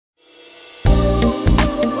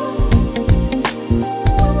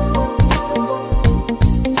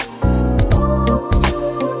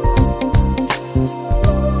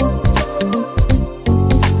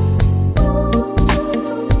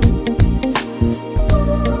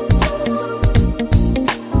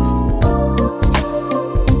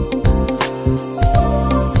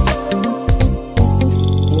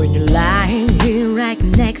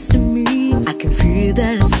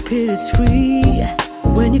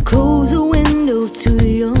close the windows to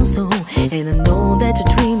your soul, and I know that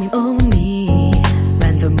you're dreaming of me.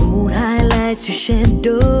 When the moon highlights your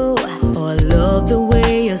shadow, oh, I love the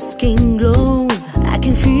way your skin glows. I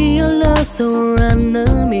can feel your love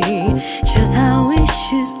surrounding me, just how it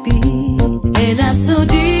should be. And I so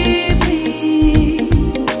deeply,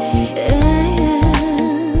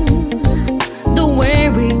 the way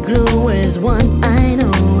we glow is what I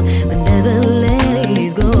know. But never let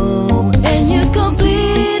it go. And you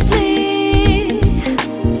completely,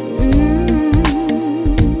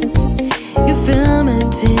 you fill me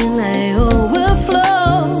till I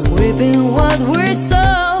overflow, reaping what we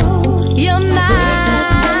sow. You're mine.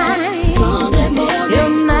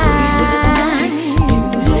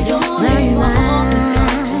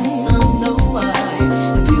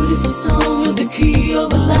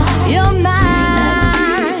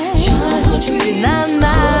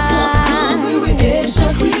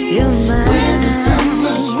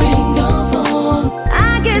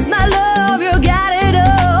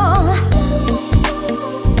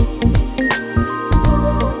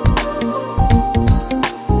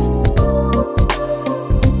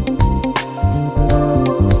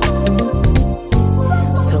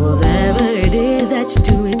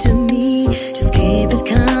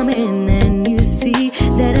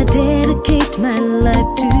 My life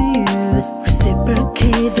to you,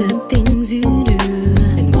 reciprocate the things you do.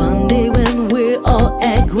 And one day when we're all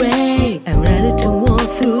at grey, I'm ready to walk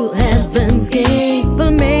through heaven's gate.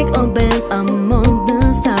 We'll make a bed among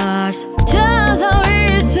the stars, just how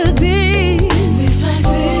it should be. And we fly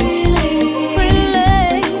freely,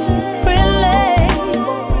 freely, freely.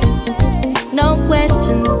 No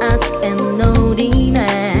questions asked and no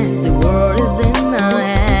denies. The world is in our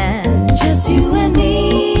hands, just you and me.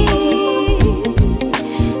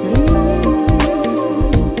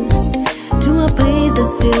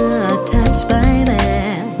 Still untouched by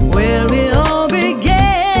man, where we all began.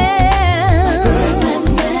 My birth has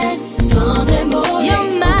met Sunday morning. You're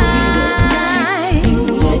mine. You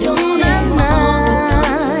don't have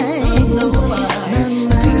mine.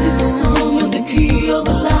 Beautiful song of the key of a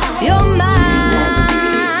life. You're mine.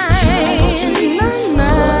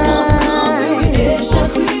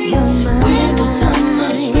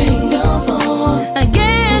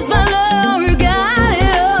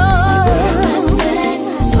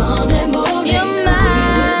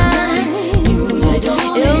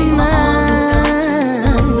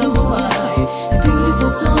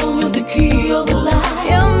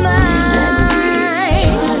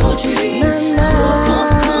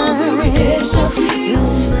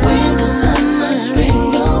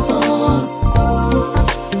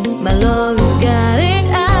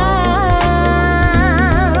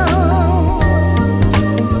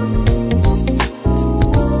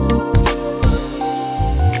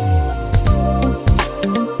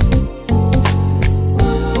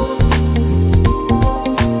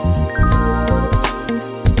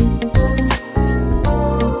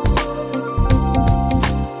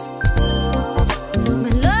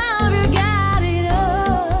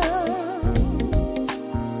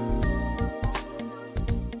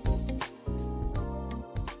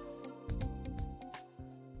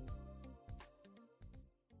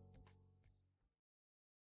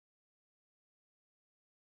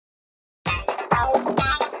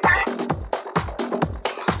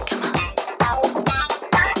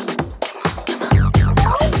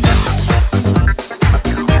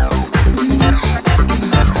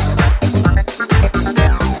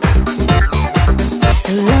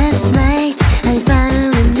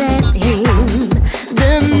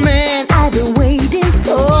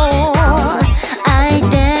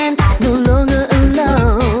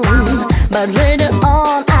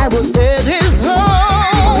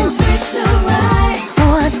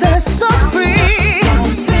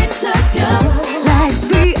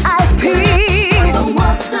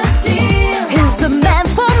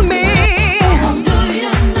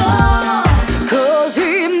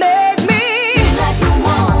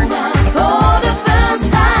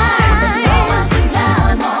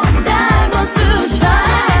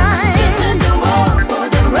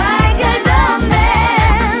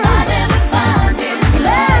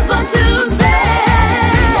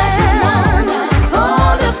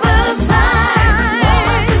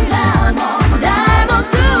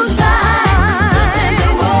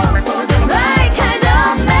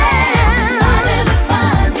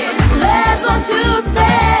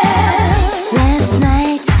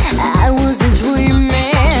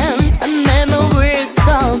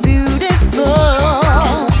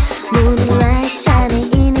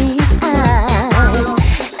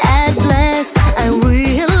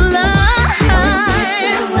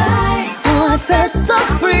 so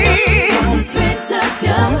free. Treat a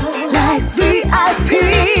girl like VIP.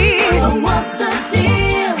 So what's the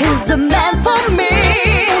deal? He's the man for me.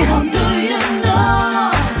 How do you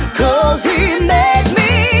know? 'Cause he made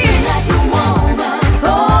me feel like a woman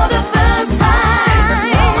for the first time.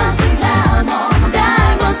 Romance and glamour,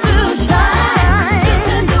 diamonds to shine.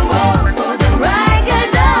 Searching the world for the right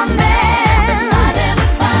kind of man. I never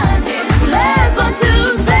find him, last one to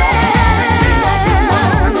stand. Feel like a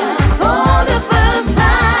woman for the first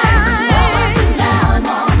time. Romance and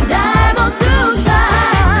glamour, diamonds to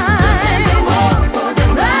shine. Searching the world for the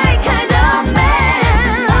right kind of man.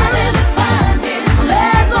 I never find him,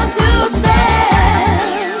 last one to stand.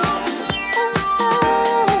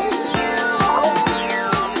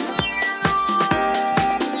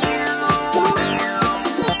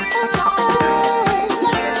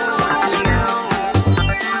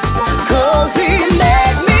 Cause he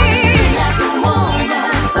made me feel like a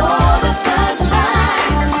woman for the first time.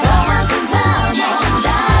 Romance and glamour,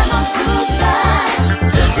 diamonds to shine.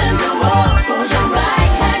 Searching the world for the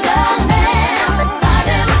right kind of man. I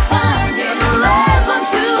never find him, last one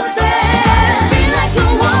to stand. Feel like a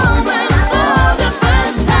woman for the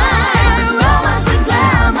first time. Romance and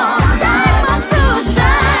glamour, diamonds to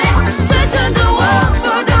shine. Searching the world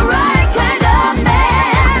for the right kind of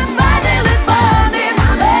man. Finally found him,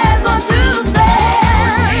 last one to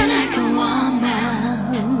stand. Feel like a woman,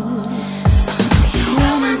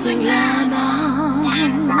 romance and glamour.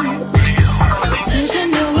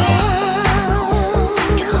 Searching the world,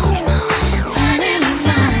 finally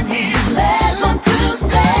find him, last one to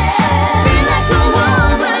stand. Feel like a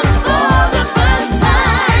woman for the first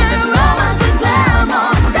time. Romance and glamour,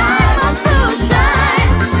 diamonds to shine.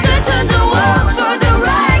 Searching the world for the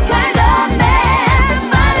right kind of man.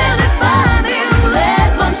 Finally find him,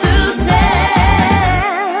 last one to stand.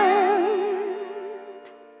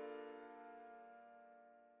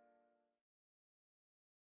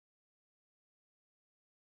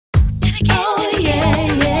 Oh yeah,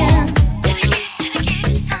 yeah.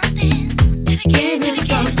 Give you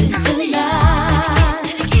something tonight.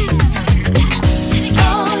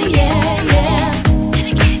 Oh yeah, yeah.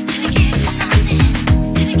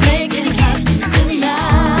 Make it happen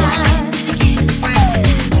tonight.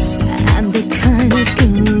 I'm the kind of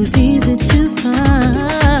girl who's easy to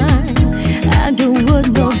find. I don't want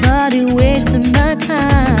nobody wasting my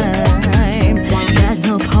time. Got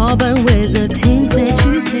no problem with the things that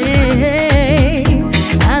you say.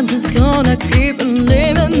 I'm just gonna keep on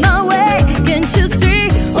living my way. Can't you see?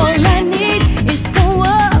 All I need is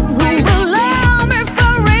someone who will love me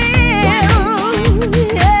for real.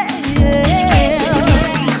 Yeah, yeah.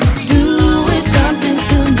 Doing something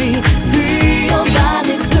to me, free your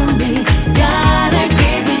body from me. Gotta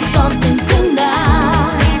give you something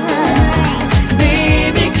tonight.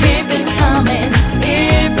 Baby, keep it coming.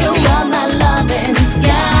 If you want my loving,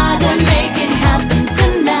 gotta make it happen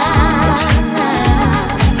tonight.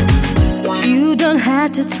 You don't have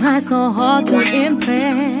to try so hard to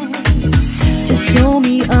impress. Just show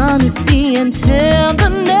me honesty and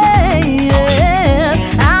tenderness.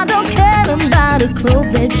 I don't care about the clothes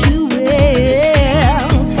that you wear.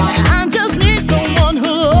 I just need someone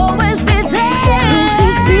who'll always be there. Don't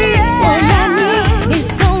you see? All I need is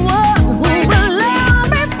someone who will love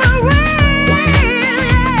me for real.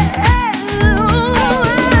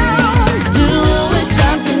 Doing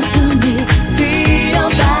something to me, feel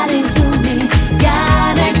your body through me.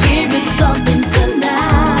 Gotta give it something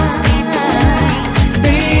tonight.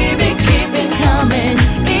 Baby, keep it coming.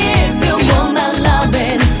 If you want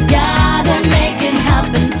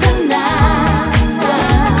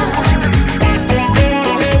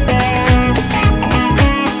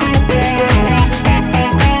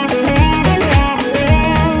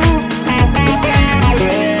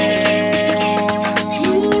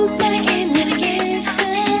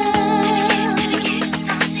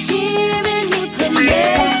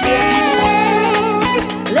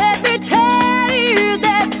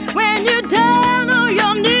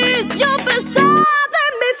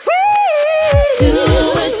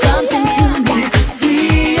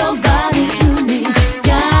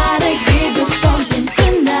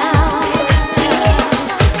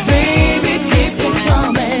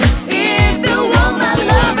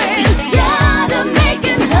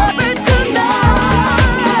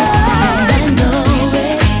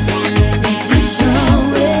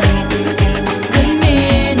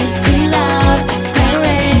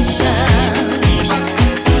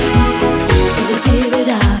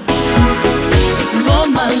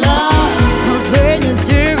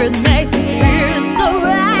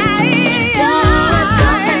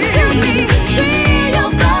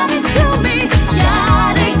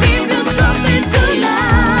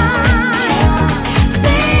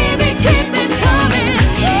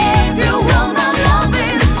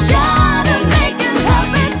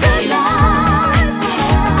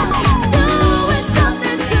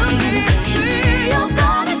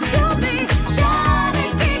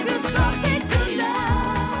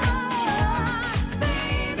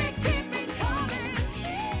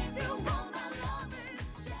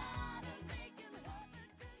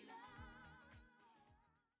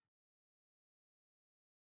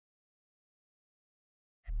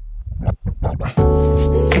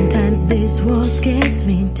Sometimes this world gets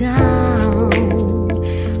me down.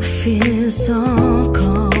 I feel so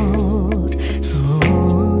cold, so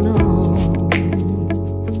alone.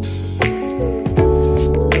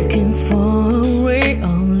 Looking for a ray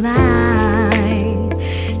of light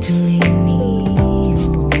to lead me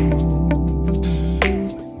home.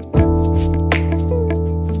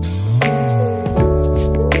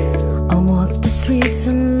 I walk the streets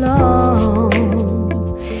alone,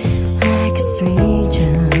 like a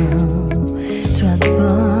stranger trapped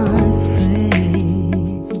by fate.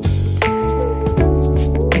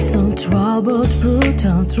 In some troubled,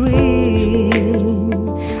 brutal dream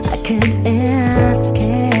I can't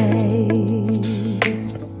escape.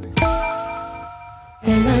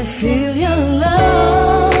 Then I feel your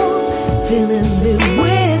love, filling me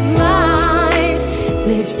with light,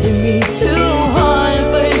 lifting me to higher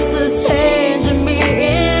places, changing me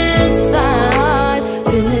inside,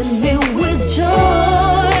 filling me with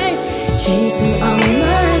joy, chasing all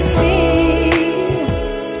my fear.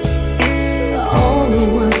 All the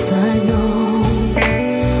ones I know,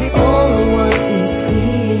 all the ones is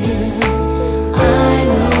clear. I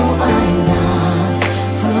know I'm not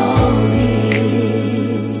falling.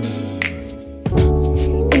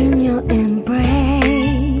 In your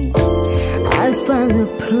embrace, I found a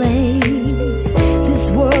place this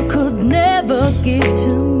world could never give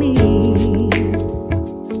to me.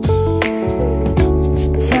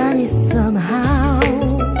 Funny somehow,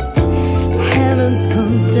 heaven's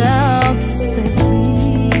come down to set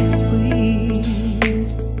me free.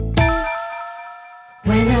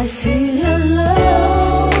 When I feel your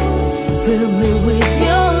love, fill me with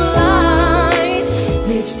your light,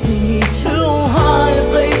 lifting me to higher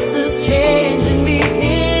places, changing me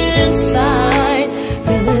inside,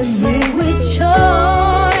 filling me with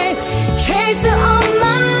joy, chasing all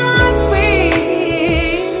my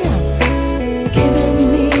fear, giving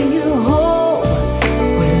me your hope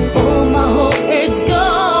when all my hope is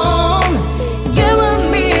gone, giving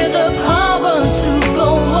me the power to go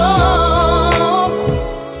on.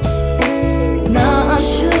 Now I'm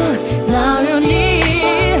sure, now you're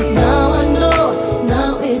near, now I know,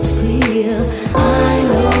 now it's clear. I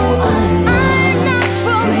know I'm not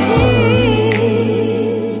free.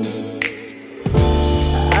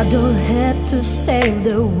 I don't have to save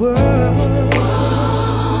the world.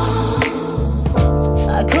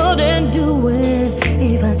 I couldn't do it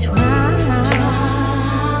if I tried.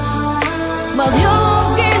 But your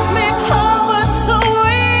love gives me power to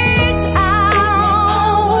reach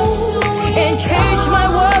out and change my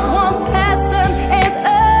world one person at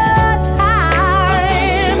a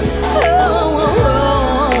time.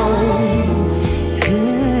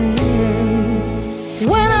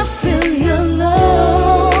 When I feel your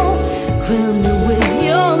love, fill me with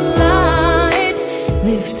your light,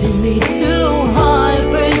 lifting me to high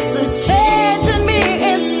places, changing me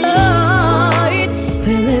inside,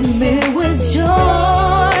 filling me with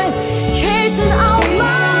joy, chasing out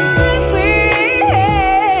my fear.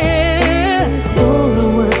 All the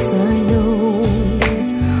words I know,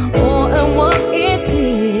 all at once it's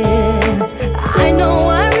clear. I know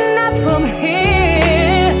I'm not from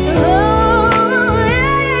here. Oh,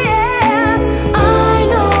 yeah. I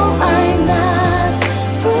know I'm not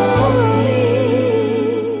free.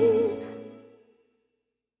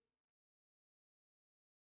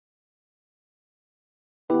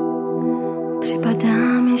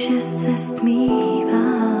 Připadá mi, že se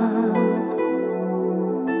stmívá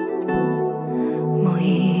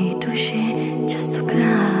mojí duši častokrát.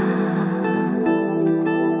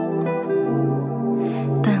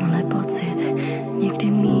 Tenhle pocit někdy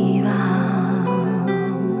mívám.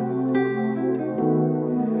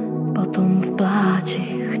 Potom v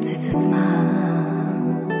pláči chci se smát.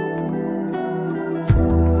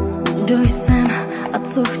 Kdo jsem a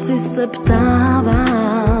co chci, se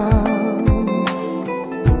ptávám.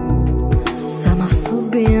 Sama v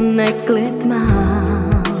sobě neklid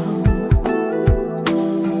mám.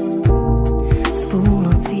 S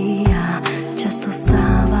půlnocí já často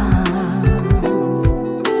stávám.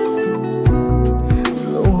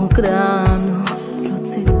 Dlouho k ránu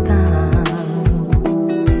procitám.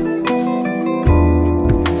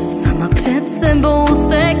 Sama před sebou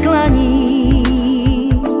se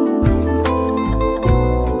klaním.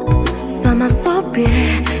 Sama sobě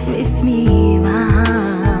vysmívám.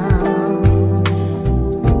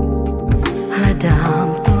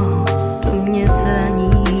 Hledám to, kdo mě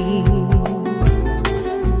zraní.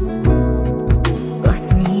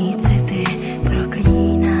 Vlastní city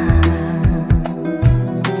proklínám.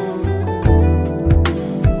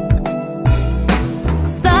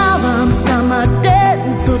 Vstávám sama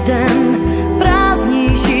den co den,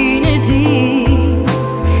 prázdnější než dřív.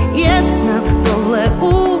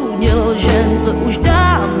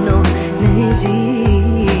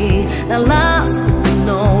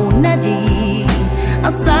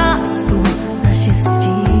 lásku, na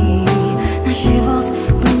štěstí, na život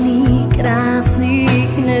plný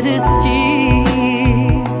krásných neřestí.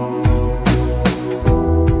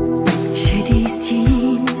 Šedý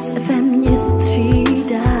stín se ve mně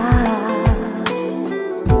střídá,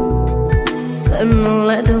 jsem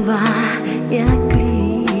ledová jak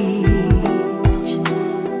klíč,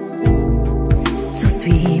 co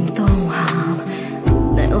svým touhám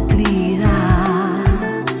neotvírá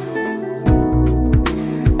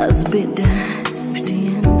a zbyde vždy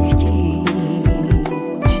jen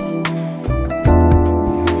chtíč.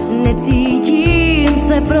 Necítím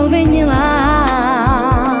se provinilá,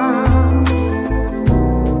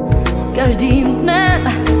 každým dnem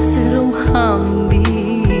se rouhám víc.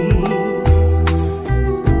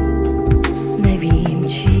 Nevím,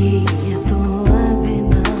 čí je tohle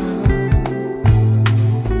vina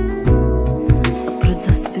a proč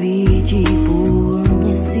zasvítí půl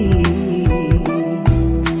měsíc.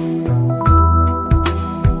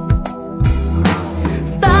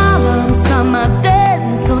 Stávám sama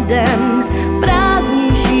den co den,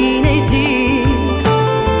 prázdnější než dřív.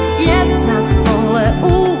 Je snad tohle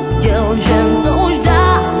úděl žen, co už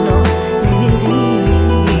dávno nevěří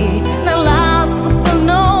na lásku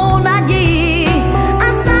plnou nadějí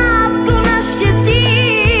a sásku na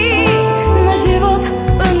štěstí, na život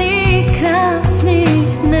plný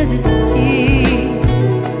krásných neřestí.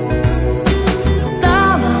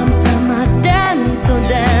 Stávám sama den co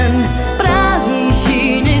den,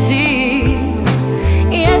 prázdnější než dřív.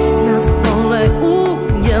 Je snad tohle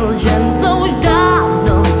úděl žen, co už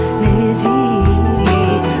dávno nevěří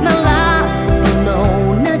na lásku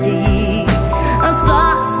plnou nadějí a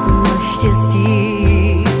sásku na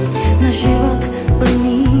štěstí, na život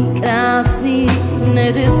plný krásných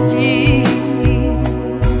neřestí.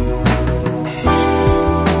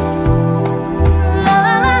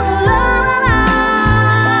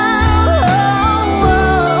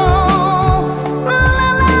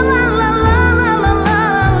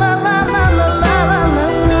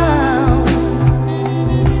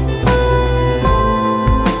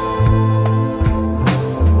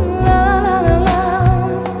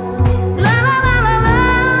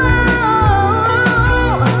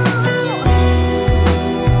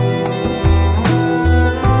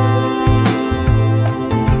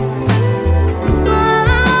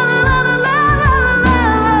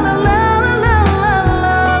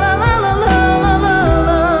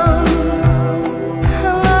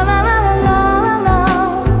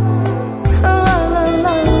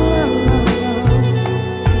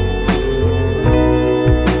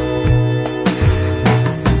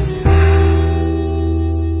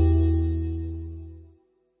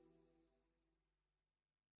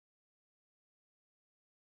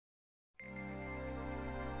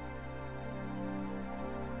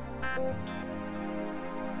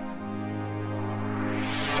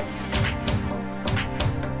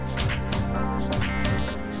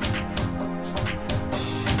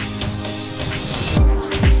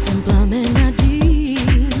 Jsem plamen a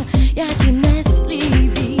dým, já ti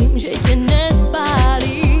neslíbím, že tě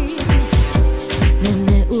nespálím.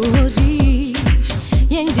 Neuhoříš,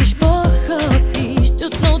 jen když pochopíš,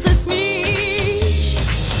 dotknout se smíš.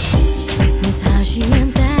 Nesháží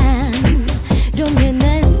jen ten, kdo mě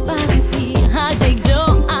nespasí, hádej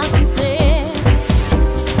kdo asi.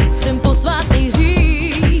 Jsem posvátný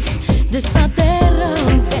hřích,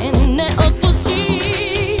 desaterovin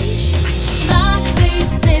neodpustíš. Máš prý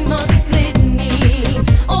sny moc klidný,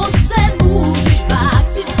 už se můžeš bát,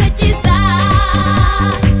 chci se ti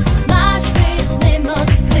zdát. Máš prý sny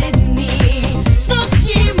moc klidný, z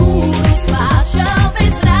noční můru spát šel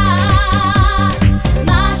bys rád.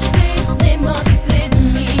 Máš prý sny moc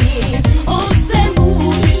klidný, už se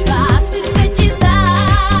můžeš bát, chci se ti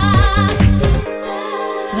zdát.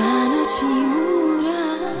 Tvá noční můra,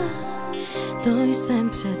 to jsem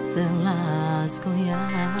přece lásko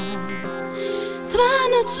já. Tvá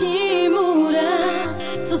noční můra,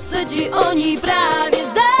 co se ti o ní právě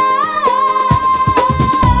zdá.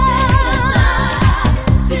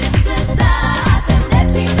 Chci se vzdát, jsem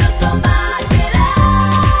nepřítel, co má tě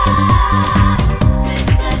rád. Chci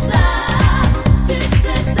se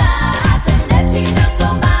vzdát, jsem nepřítel, co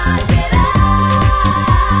má tě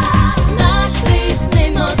rád. Máš prý sny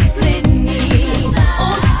moc klidný,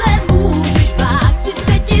 už se můžeš bát, chci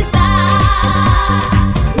se ti zdát.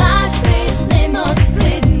 Máš prý sny moc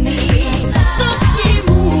klidný, z noční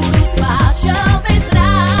můru spát šel bys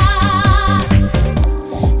rád.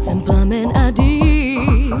 Jsem plamen a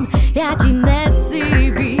dým, já ti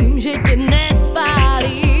neslíbím, že tě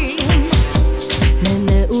nespálím.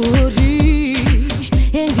 Neuhoříš,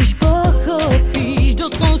 jen když pochopíš,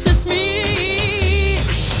 dotknout se smíš.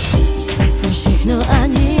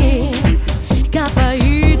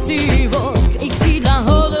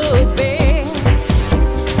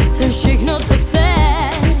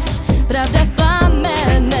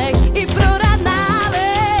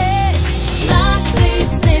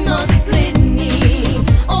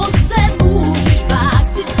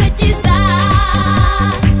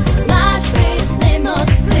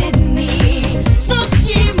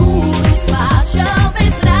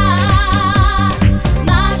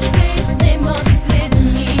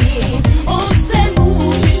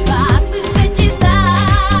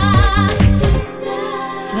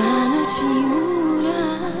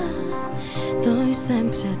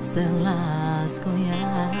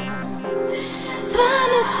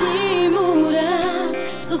 noční můra,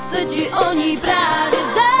 co se ti o ní právě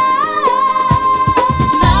zdá.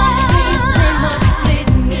 Máš písny moc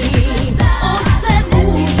klidný, už se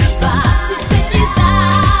můžeš bát, co se ti zdá.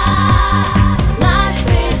 Máš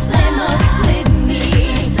písny moc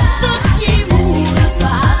klidný, noční můra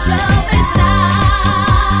zvážel bys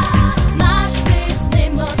rád. Máš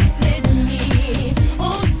písny moc klidný,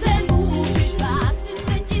 už se můžeš bát, co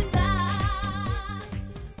se ti zdá.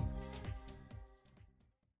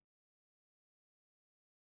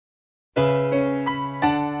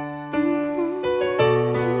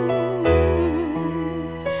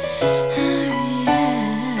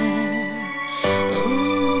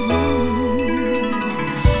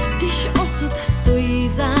 Když osud stojí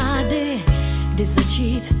zády, kdy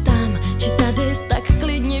začít tam či tady, tak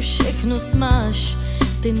klidně všechno smáš,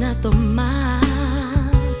 ty na to máš.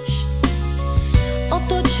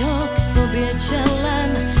 Otoč ho k sobě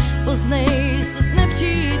čelem, poznej se s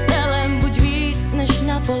nepřítelem, buď víc než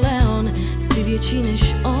Napoleon, si větší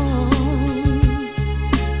než on.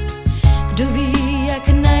 Kdo ví, jak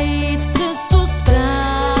najít cestu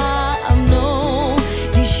správnou,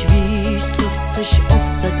 když víš, co chceš,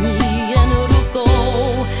 ostatní jen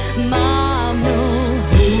rukou mávnou.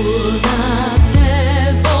 Hůl nad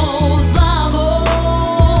tebou zlavou,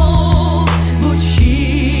 buď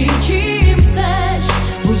čím chceš,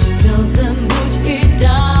 buď střelcem, buď i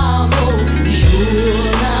dámou. Když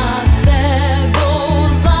hůl nad tebou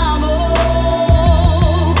zlavou,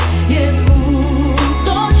 jen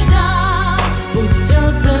útoč dál, buď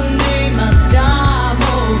střelcem, nejmat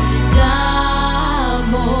dámou,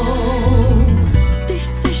 dámou. Ty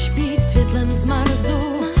chceš být světlem z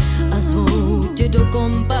Marsu a zvou tě do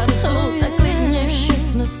komparsu, tak klidně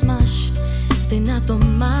všechno smaž, ty na to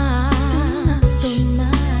máš.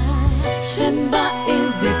 Třeba i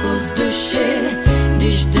vypust duši,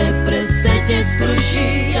 když deprese tě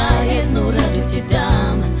zkruší, já jednu radu ti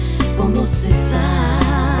dám, pomoz si sám.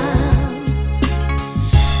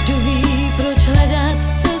 Kdo ví, proč hledat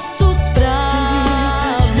cestu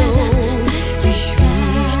správnou, když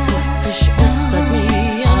víš, co chceš, ostatní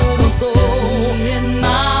jen rukou jen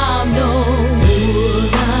mávnou. Hůl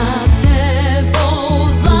nad tebou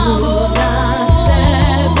zlavou,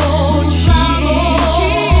 buď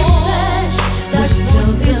čím chceš, tak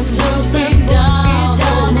buď i střelcem,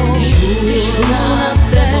 dámou. Když hůl nad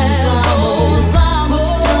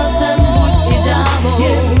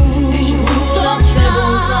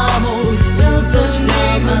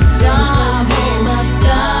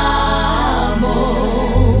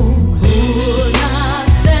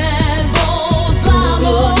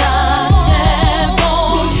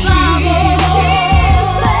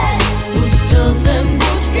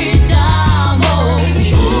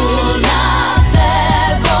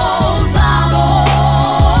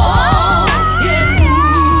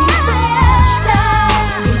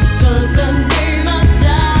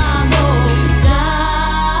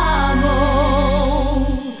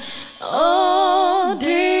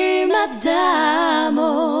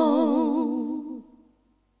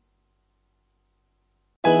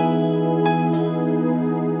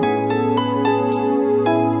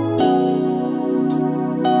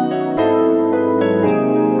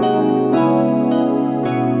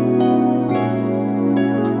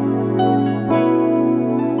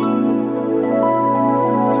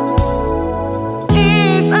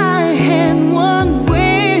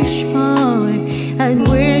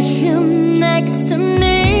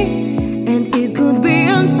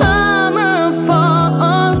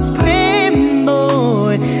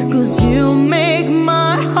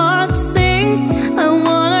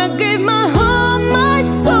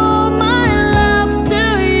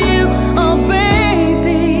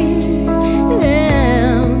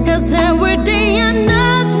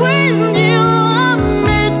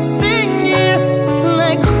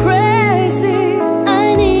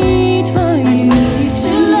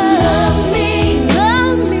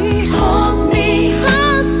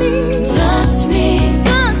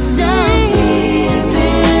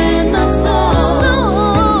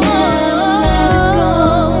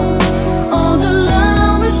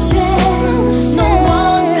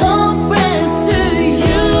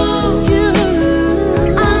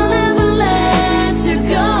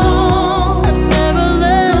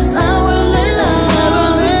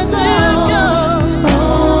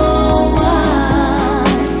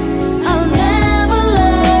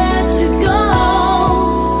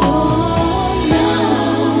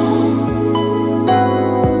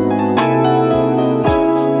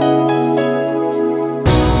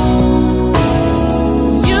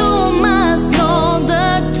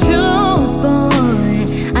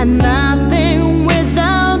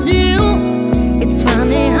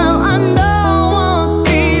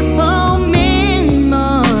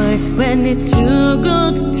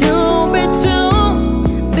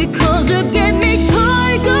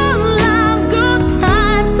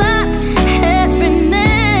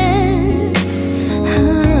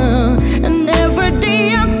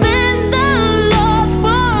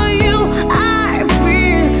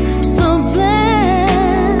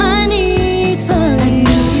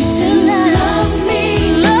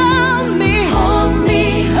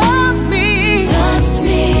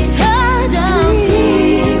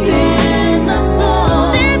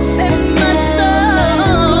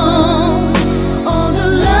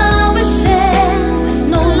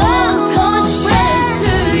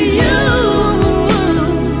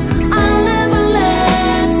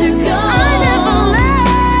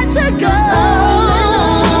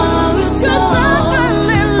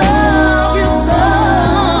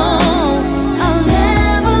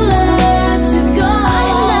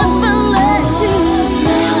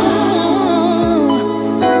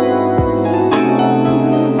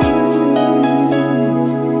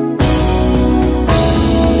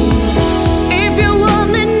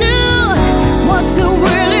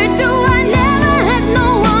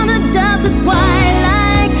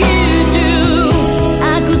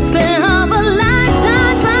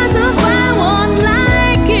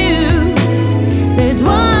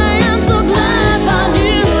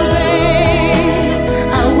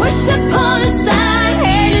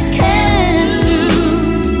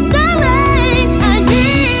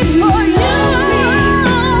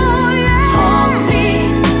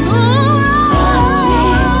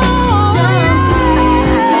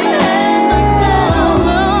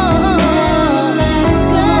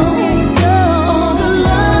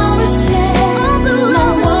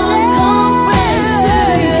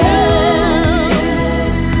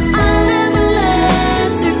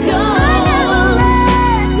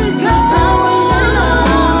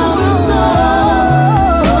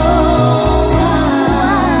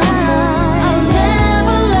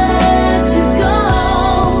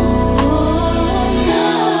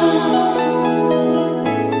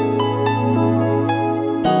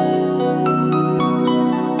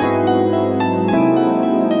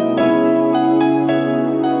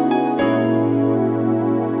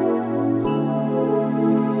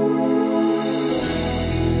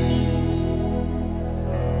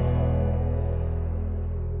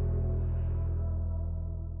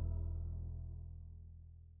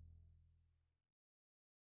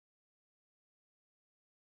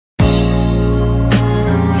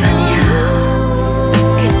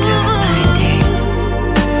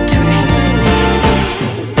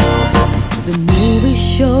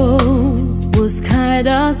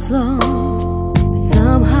long, but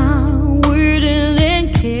somehow we didn't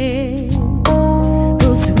care.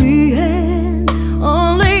 'Cause we had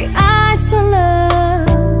only eyes to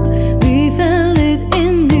love, we felt it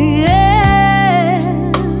in the air.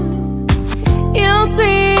 Your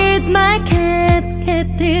sweet, my cat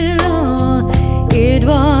kept it all. It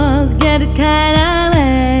was getting kind of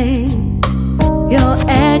late. Your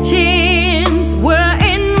edges were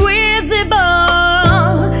invisible.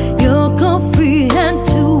 Your coffee had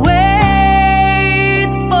to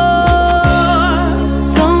wait for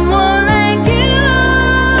someone like you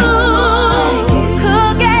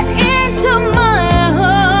could get into my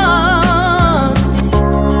heart.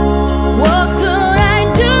 What could I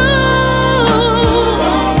do?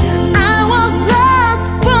 I was lost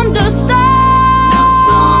from the start.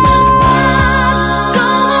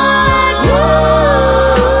 Someone like you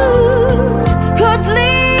could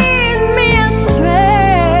lead me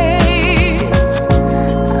astray.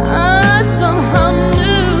 I somehow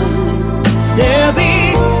knew there'd be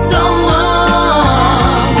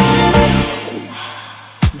someone.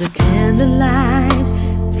 The candlelight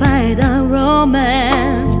fight our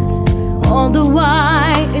romance. All the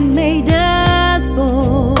while it made us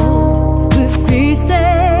bold. We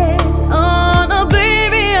feasted on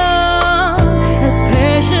oblivion as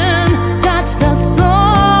passion touched our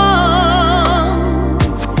souls.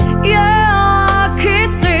 Your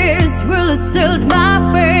kisses really sealed my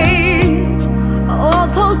fate. All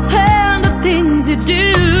those tender things you do.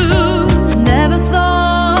 Never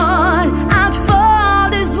thought I'd fall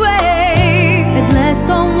this way. At last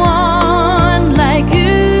someone like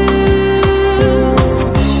you.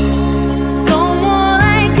 Someone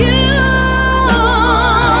like you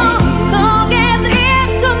who'll get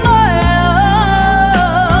into my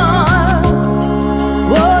heart.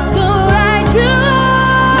 What could I do?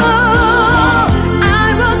 I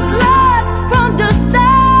was lost from the start.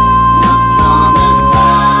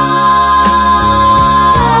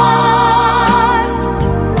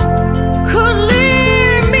 Could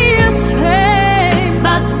lead me astray,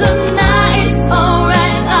 but tonight it's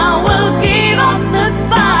alright. I will give up the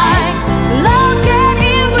fight. Love can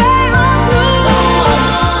erase all through.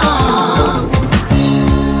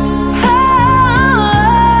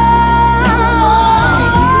 Someone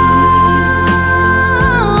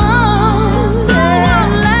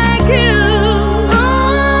like you.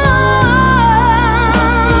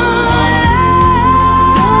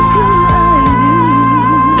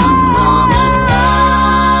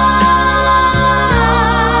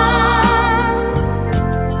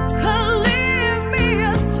 Could lead me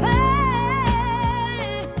astray.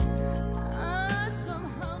 I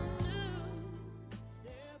somehow knew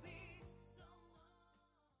there'd be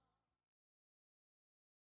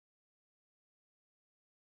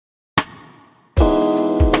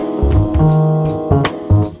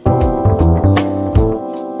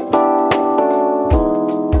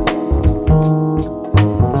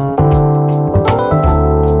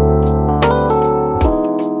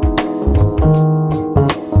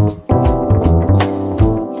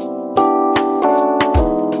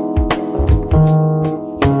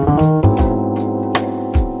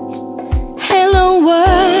Hello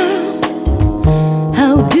world,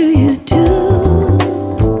 how do you do?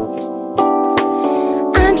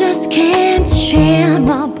 I just came to share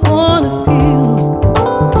my point of view.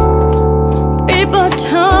 People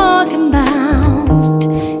talking about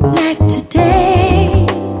life today.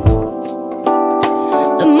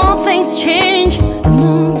 The more things change, the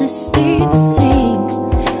more they stay the same.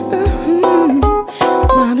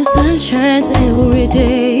 But the sun shines every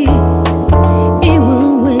day. It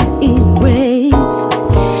will when it rains.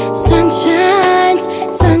 Sun shines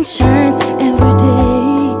every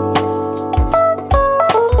day.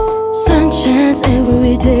 Sun shines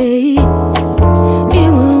every day. It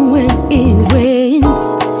will when it rains.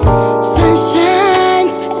 Sun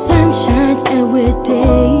shines every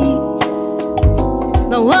day.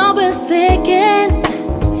 Now I've been thinking,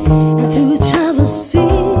 and through travel sea,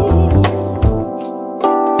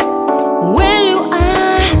 where you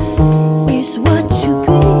are is what you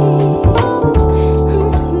be.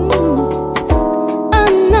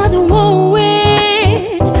 Another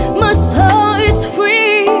worried, my soul is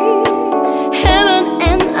free. Heaven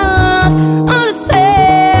and earth are the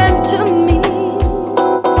same to me.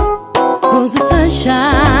 'Cause the sun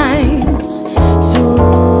shines so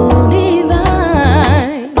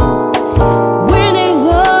divine. We need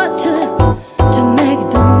water to make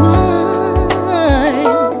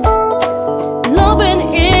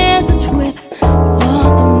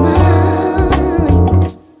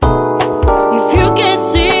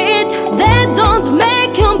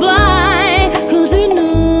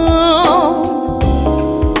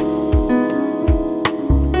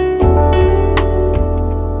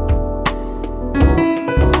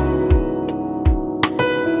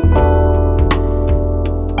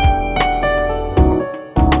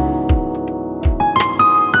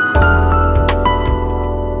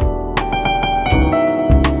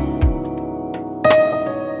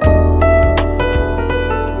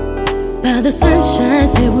But the sun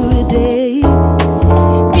shines every day,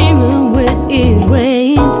 even when it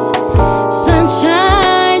rains. Sun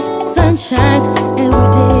shines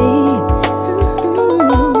every day.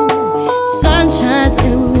 Sun shines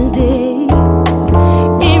every day,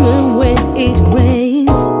 even when it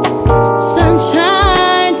rains. Sun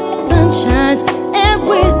shines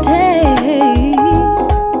every day.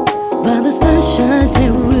 But the sun shines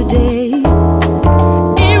every day.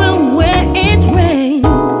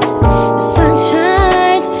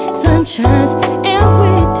 Shines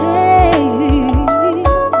every day.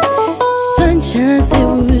 Sun shines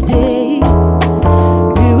every day,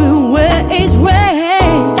 even where it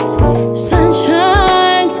rains. Sun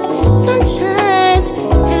shines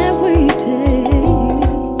every day.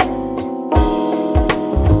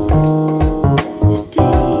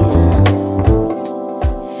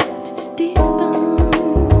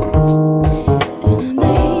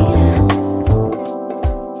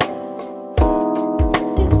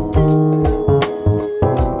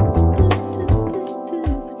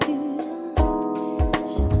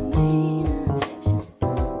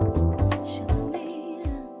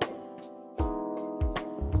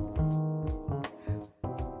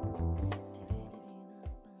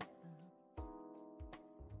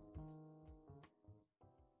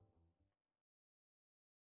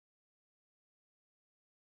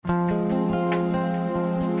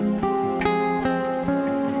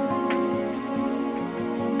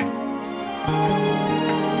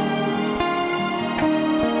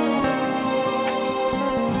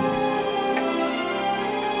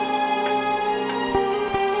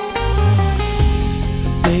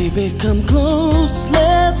 Baby, come close,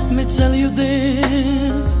 let me tell you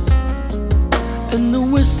this. And the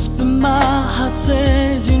whisper in my heart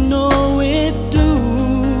says you know it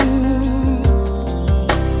too.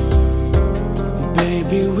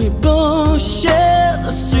 Baby, we both share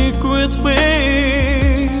a secret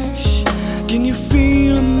wish. Can you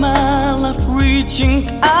feel my love reaching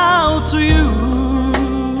out to you?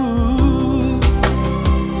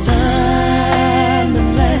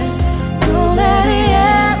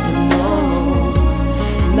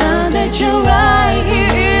 You're right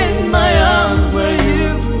here in my arms where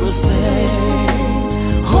you will stay.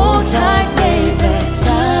 Hold tight, baby,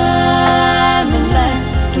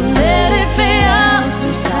 timeless. Don't let it fade out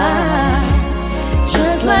inside.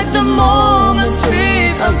 Just like the moments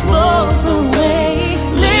sweep us both away,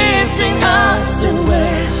 lifting us to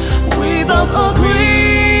where we both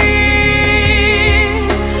agree.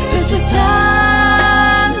 This is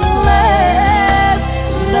timeless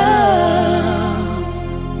love.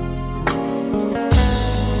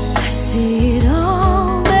 See it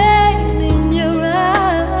all, baby, in your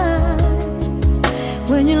eyes.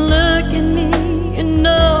 When you look at me, you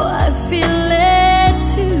know I feel it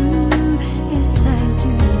too. Yes, I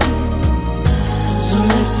do. So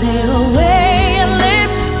let's sail away and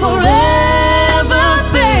live forever,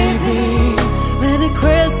 baby. Where the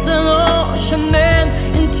crescent ocean meant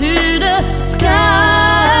into the sky.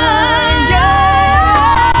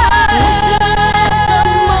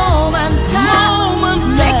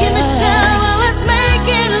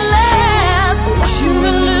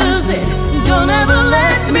 Don't ever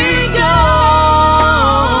let me go.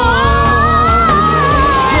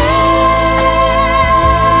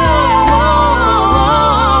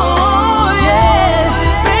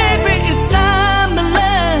 Yeah, baby, it's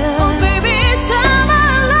timeless. Oh, baby, it's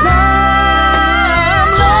timeless.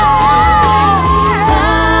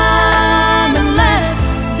 Timeless.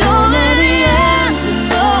 Don't let the end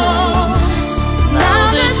go. Now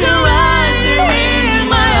that you're rising in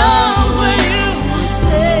my arms where you will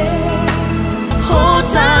stay. Hold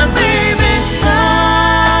tight, baby,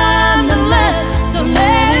 timeless. Don't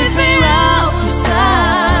let it fade out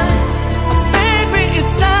inside. Baby,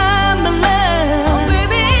 it's timeless. Oh,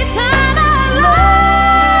 baby, it's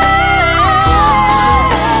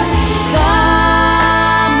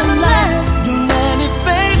timeless. Don't let it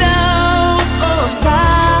fade out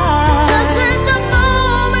inside. Just let the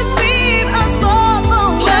moment sweep us both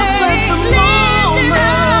away. Just let the lifting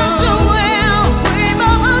us to where we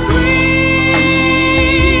both agree.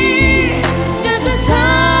 This is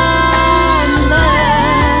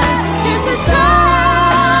timeless. This is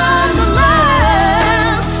timeless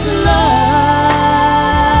love.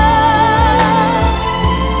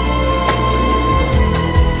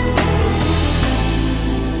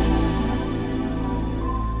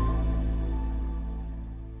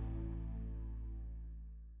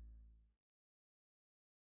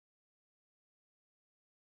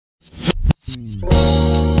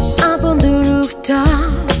 Up on the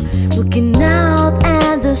rooftop, looking out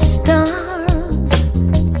at the stars,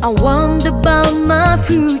 I wonder about my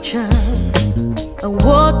future and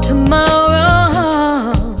what tomorrow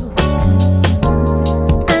holds.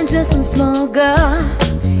 I'm just a small girl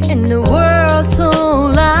in the world so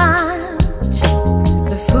large.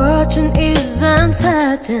 The fortune is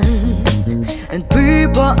uncertain and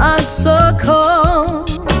people are so cold.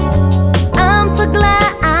 I'm so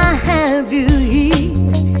glad I have you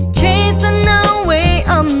here, chasing away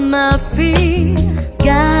on my feet,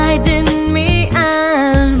 guiding me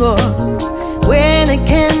onward when I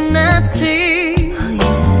cannot see.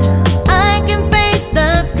 I can face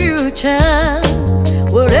the future,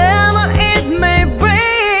 whatever it may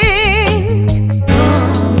bring,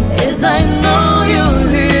 as I know you're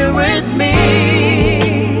here with me.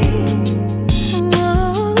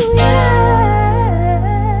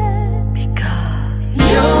 Because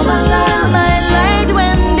you're my love, my light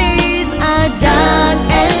when days are dark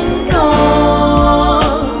and cold.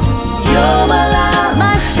 You're my love,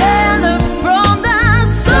 my shelter from the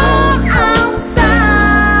storm outside.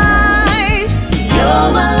 You're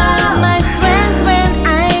my love, my strength when I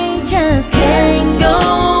just can't go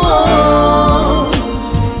on.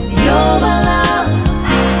 You're my love,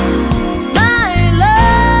 my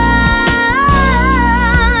life.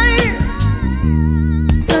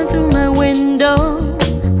 Sun through my window,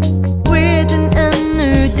 waiting a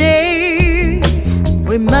new day,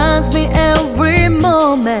 reminds me every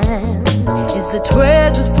moment is a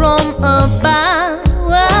treasure from above.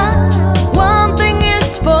 One thing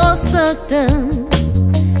is for certain,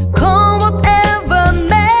 come whatever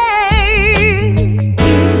may,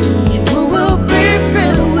 each one will be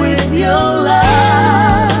filled with your love.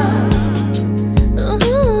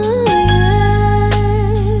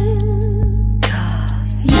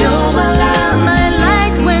 Cause you're my love, my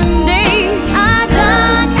light when days are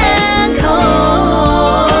dark and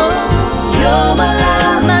cold. You're my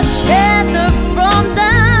love, my shelter from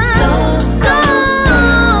the storm.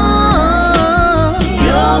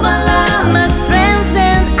 You're my love, my strength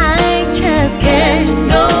when I just can't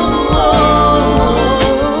go on.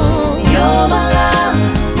 You're my love,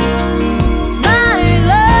 my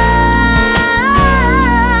life.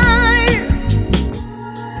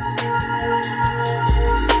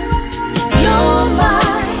 You're my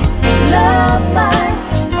love, my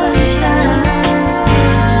sunshine.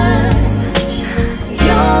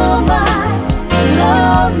 You're my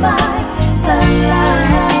love, my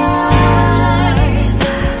sunlight.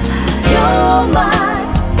 You're my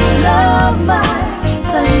love, my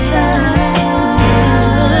sunshine.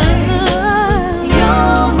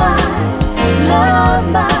 You're my love,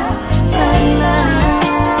 my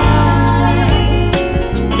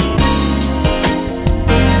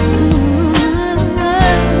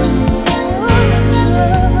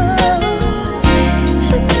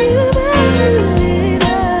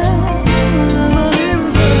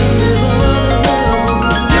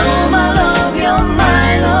You're my love, you're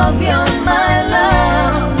my love, you're my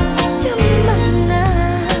love. You're my love.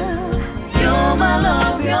 You're my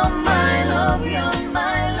love, you're my love, you're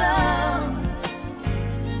my love.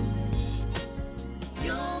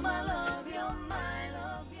 You're my love, you're my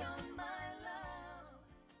love, you're my love.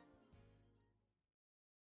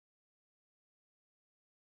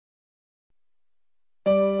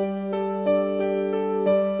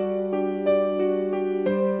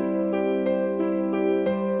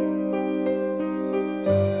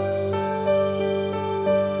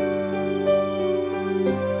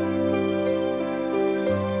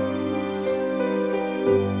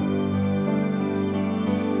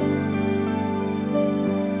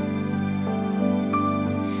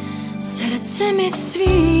 Srdce mi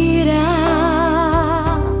svírá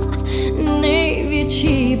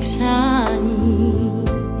největší přání.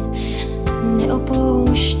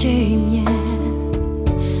 Neopouštěj mě,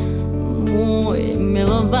 můj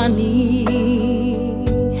milovaný.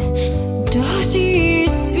 Dohoří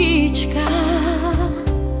svíčka,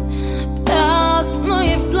 prázdno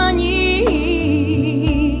je v dlaních,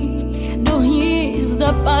 do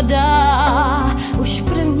hnízda padá už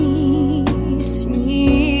první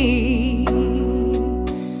sníh.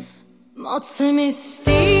 Moc se mi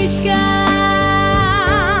stýská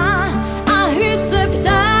a hry se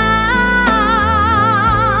ptám,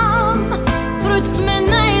 proč jsme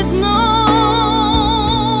najednou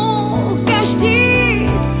každý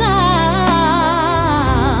sám.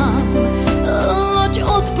 Loď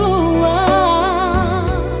odplouvá,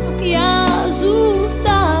 já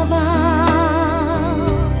zůstávám.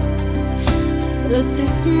 V srdci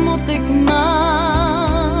smutek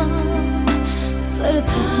mám, v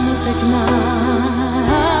srdci smutek mám.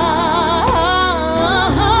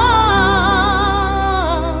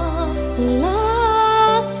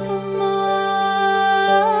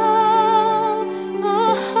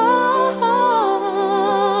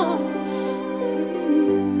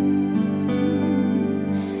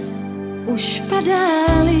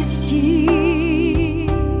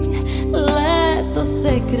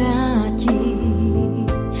 se krátí.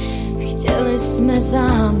 Chtěli jsme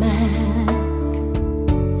zámek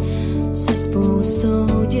se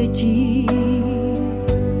spoustou dětí.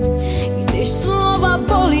 Když slova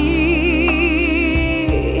bolí,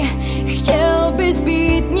 chtěl bys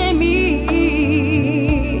být němý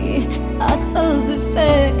a slzy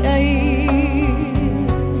stékají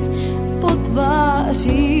po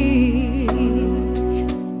tvářích.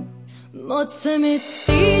 Moc se mi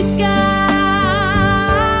stýská,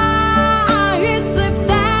 že se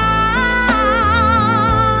ptám,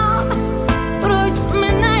 proč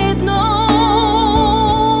jsme najednou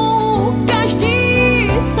každý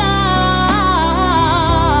sám.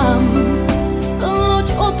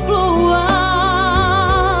 Loď odplouvá,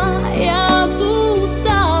 já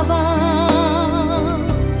zůstávám.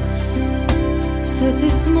 V srdci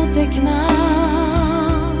smutek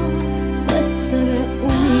mám, bez tebe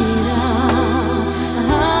umírám.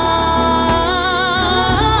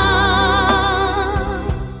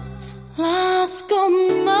 Lásko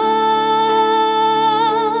má,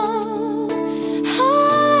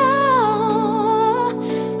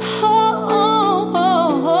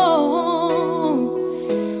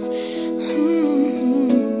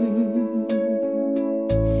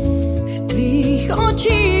 v tvých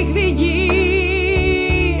očích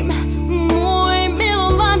vidím můj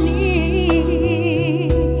milovaný.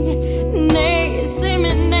 Nejsi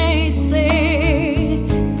mi, nejsi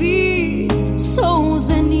víc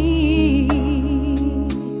souzený.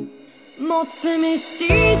 Moc se mi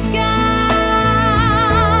stýská,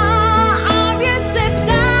 a mě se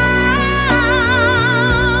ptám,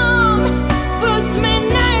 proč jsme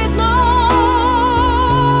najednou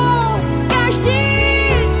každý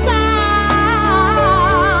sám.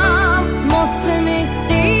 Moc se mi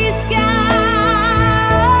stýská,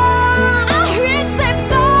 a mě se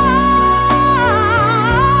ptám,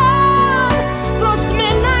 proč jsme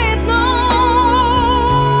najednou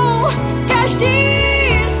každý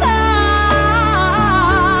sám.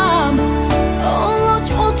 Loď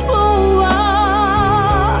odplouvá,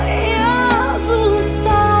 já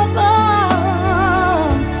zůstávám.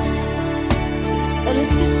 V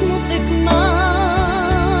srdci smutek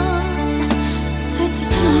mám, v srdci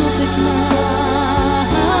smutek mám.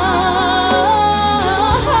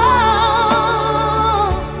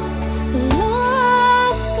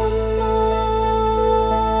 Lásko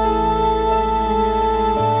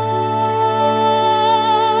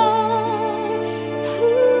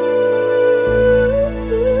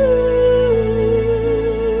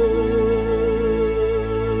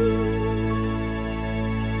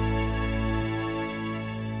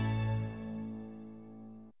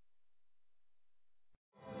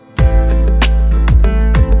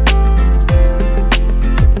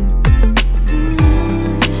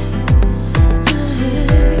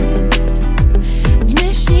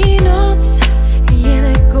dnešní noc je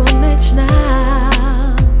nekonečná,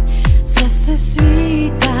 zase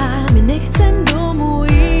svítá, my nechcem domů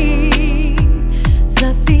jít. Za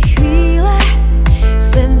ty chvíle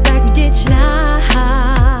jsem tak vděčná,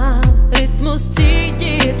 rytmus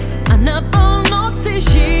cítit a naplno chci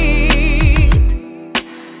žít.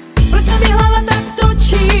 Proč se mi hlava tak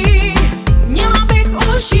točí, měla bych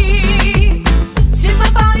užít. Světla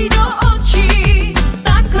pálí do očí,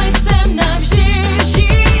 takhle chcem navždy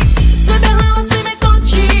žít. Z tebe hlava se mi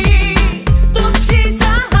točí, to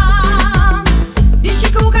přísahám. Když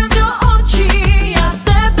ti koukám do očí, já z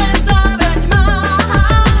tebe závrať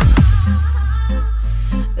mám.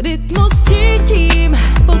 Rytmus cítím,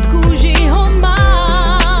 pod kůží ho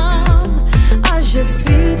mám. A že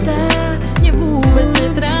svítá, mě vůbec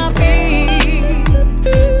netrápí.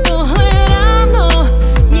 Tohle ráno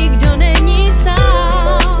nikdo není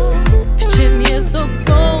sám. V čem je to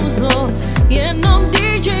kouzlo, jenom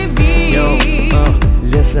DJ ví. Yo,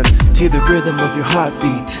 listen to the rhythm of your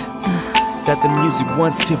heartbeat that the music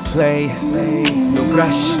wants to play. No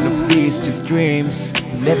rush, no fears, just dreams.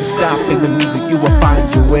 Never stop in the music, you will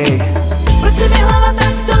find your way. Proč se mi hlava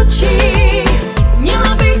tak točí,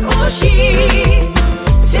 měla bych užít.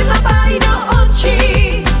 Světla pálí do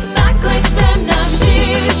očí, takhle chcem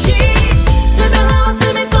navždy žít. Z tebe hlava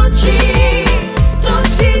se mi točí, to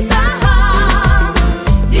přísahám.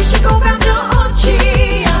 Když ti koukám do očí,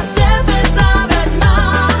 já z tebe závrať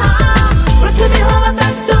mám. Proč se mi hlava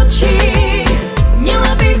tak točí,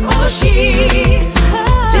 měla bych užít.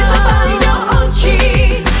 Světla pálí do očí,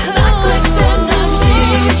 takhle chcem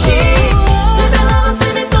navždy žít. Z tebe hlava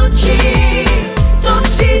se mi točí, to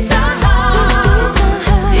přísahám.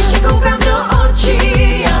 Když ti koukám do očí,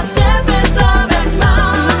 já z tebe závrať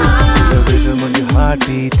mám. The rhythm of your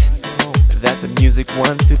heartbeat that the music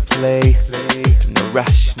wants to play. No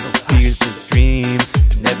rush, no fears, just dreams.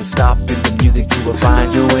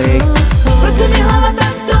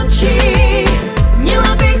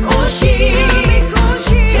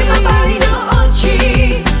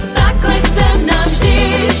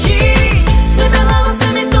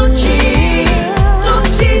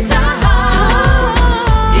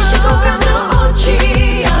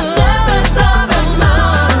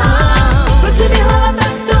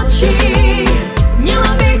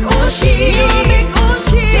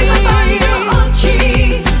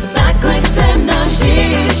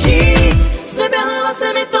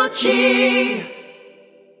 nekončí.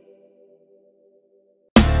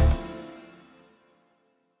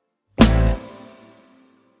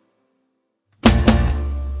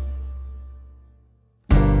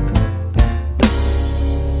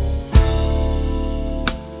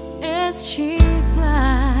 As she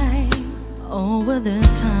flies over the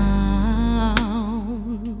town,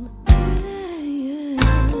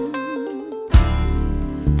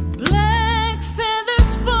 black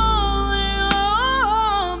feathers falling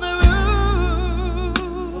on the roof,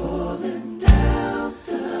 falling down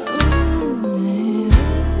the roof.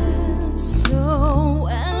 So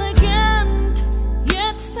elegant,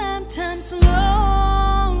 yet sometimes lonely.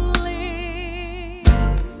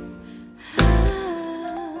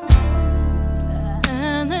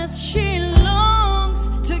 And as she longs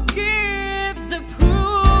to give the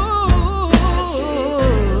proof,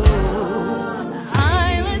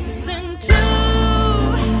 I listen to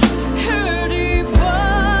her deep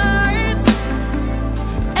voice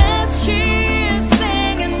as she is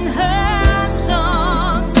singing her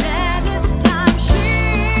song. That this time she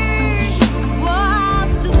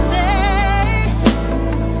wants to stay.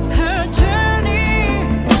 Her journey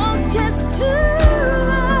was just too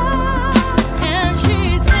long, and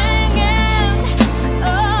she's singing,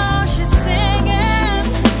 oh, she's singing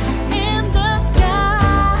in the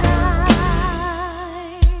skies.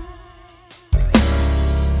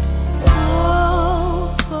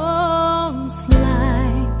 Snow falls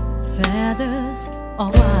like feathers of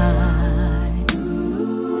white,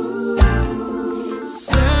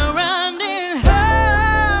 surrounding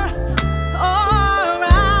her all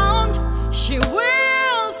around. She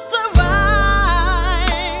will survive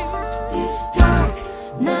this dark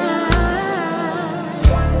night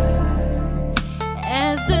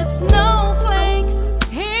as the snowflakes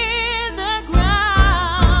hit the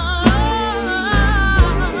ground.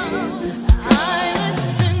 I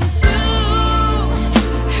listen to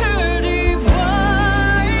her deep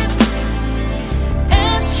voice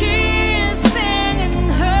as she is singing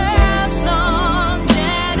her song.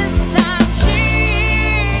 That this time she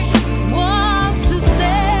wants to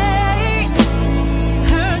stay.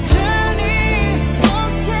 Her journey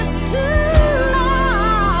was just too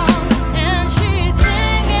long, and she's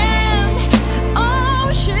singing,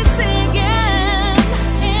 oh, she's singing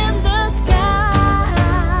in the skies.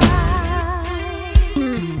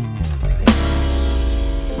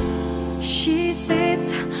 She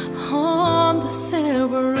sits on the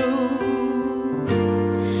silver roof,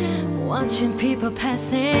 watching people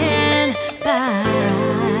passing by.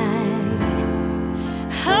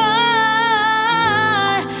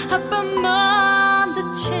 High up among the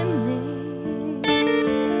chimney,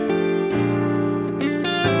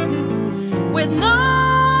 with no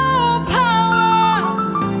power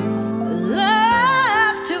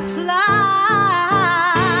left to fly.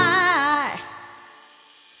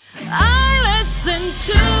 I listen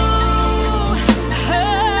to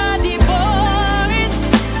her deep voice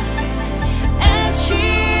as she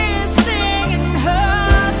is singing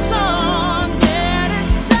her song. That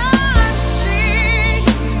this time she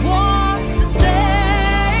wants to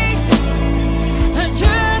stay. Her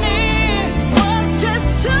journey was just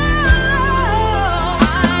too long.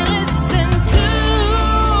 I listen to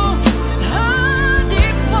her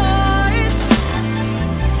deep voice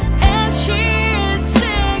as she is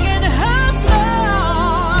singing her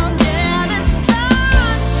song. Yeah, this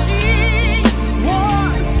time she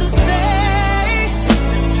wants to stay.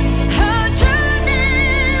 Her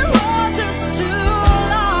journey was just too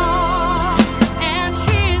long, and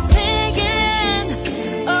she's singing,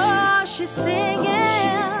 oh, she's singing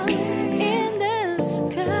in the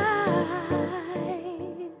skies.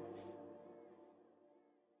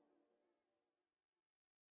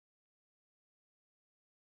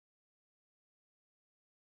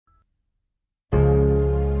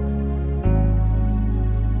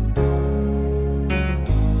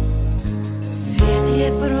 Svět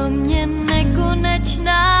je pro mě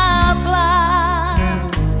nekonečná pláž.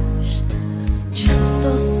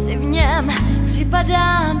 Často si v něm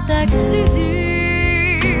připadám tak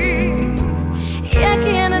cizí. Jak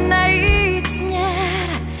jen najít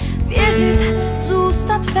směr, věřit,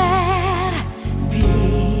 zůstat fér.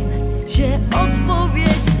 Vím, že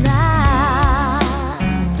odpověď znáš.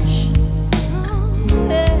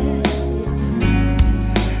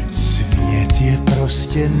 Svět je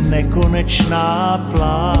prostě nekonečná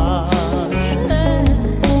pláž.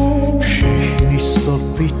 Všechny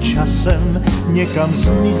stopy časem někam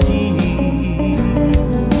zmizí.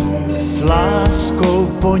 S láskou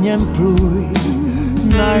po něm pluj,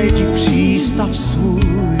 najdi přístav svůj.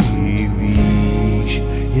 Víš,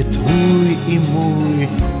 je tvůj i můj,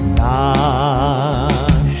 náš.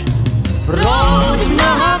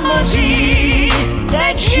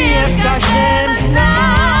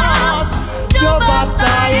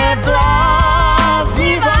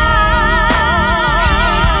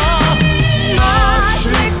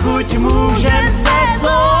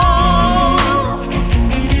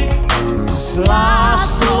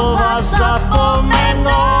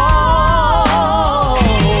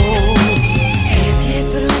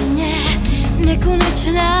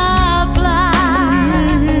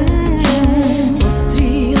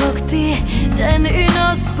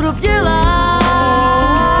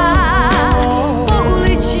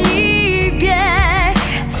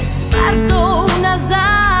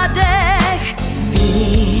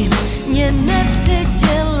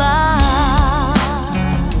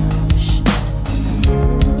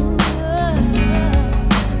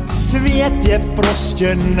 je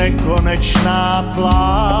prostě nekonečná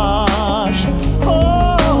pláž.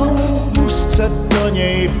 Pusť se do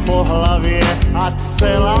něj po hlavě a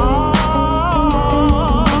celá.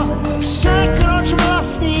 Překroč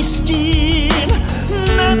vlastní stín,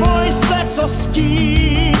 neboj se, co s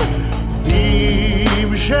tím.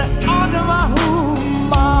 Vím, že odvahu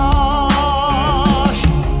máš.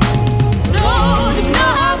 Proud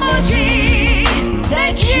mnoha moří,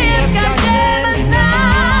 teď žije v každém z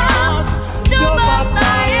nás. Doba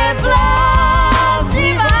ta je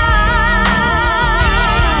bláznivá.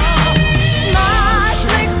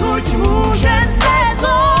 Máš-li chuť, můžem se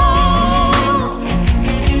zout.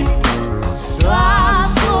 Zlá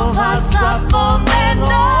slova zapomenout.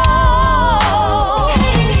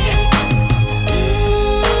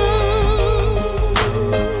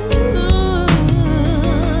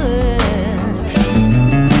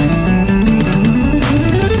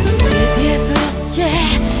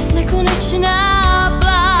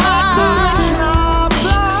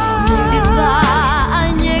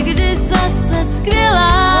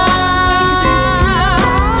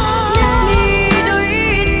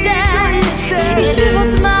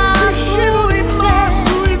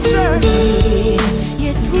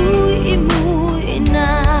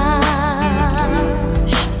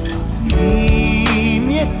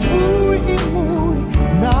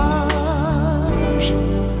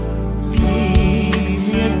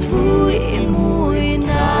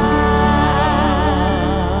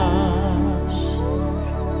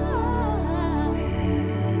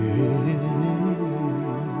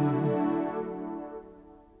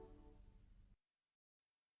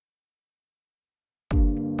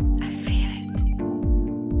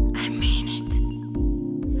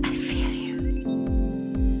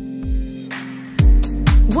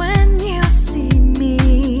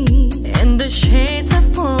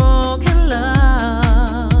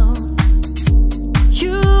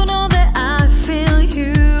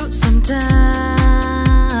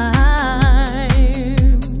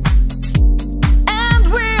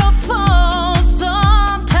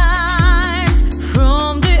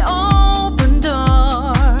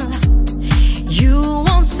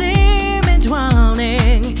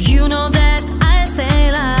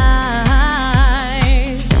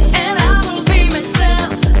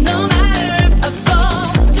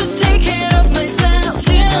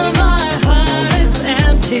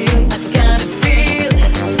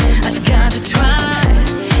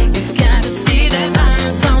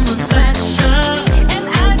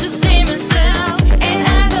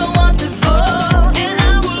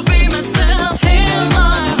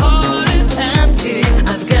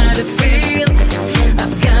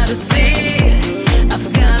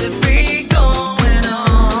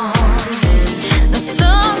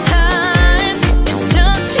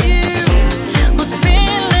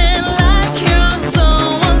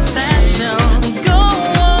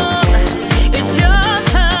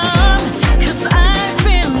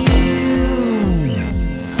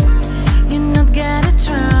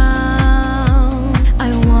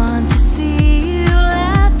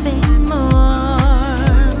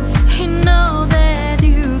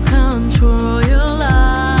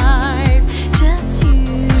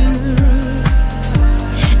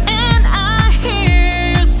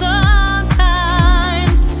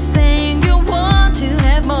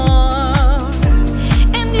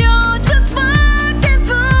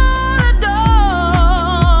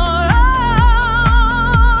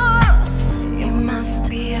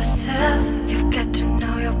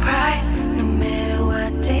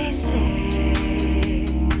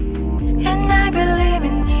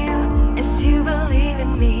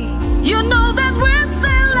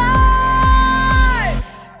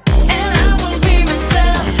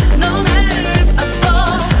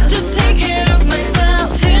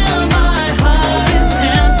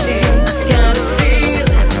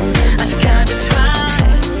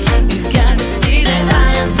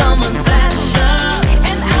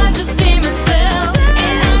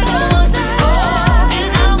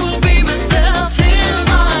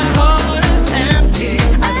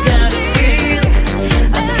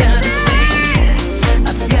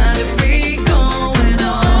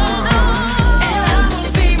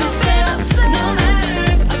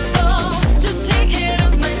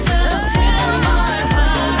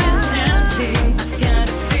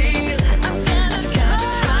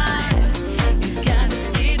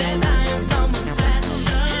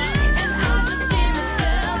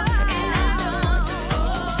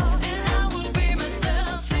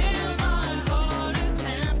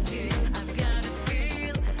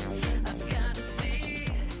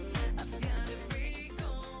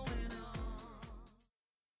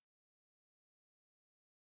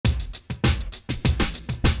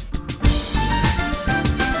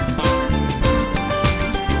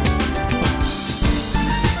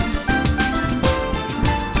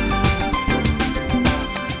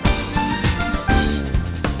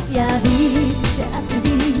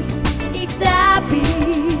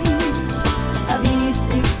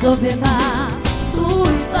 sobě mám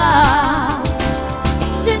svůj plán,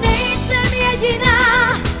 že nejsem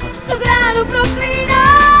jediná, co k ránu proklíná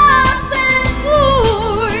sen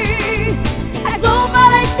svůj. A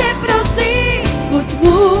zoufale tě prosím, buď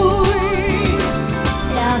můj.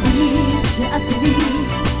 Já vím, že asi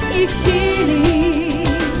víc i všichni,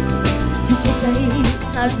 že čekají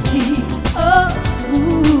na příchod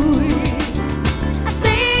tvůj. A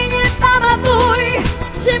stejně pamatuj,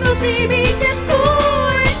 že musí být tě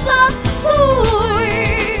stůj, co stůj.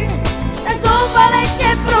 Tak zoufale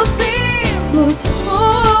tě prosím, buď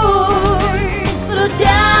můj. Proč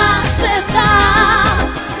já se ptám,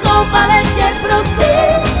 zoufale tě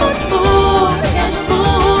prosím, buď můj, jen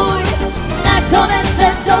můj. Nakonec se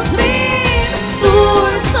dozvím,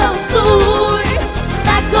 stůj, co stůj.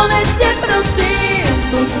 Nakonec tě prosím,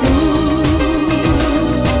 buď můj.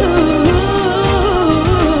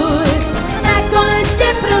 Nakonec tě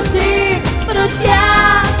prosím, proč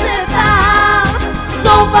já se ptám,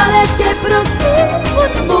 zoufale tě prosím,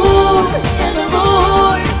 buď můj, jen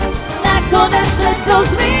můj. Nakonec se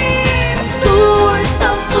dozvím, stůj, co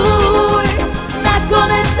stůj.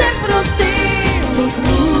 Nakonec tě prosím, buď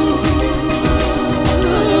můj.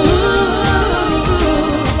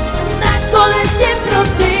 Nakonec tě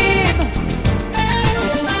prosím.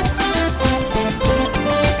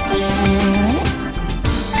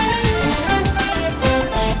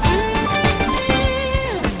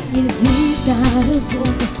 Mě říká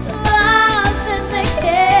rozum, lásce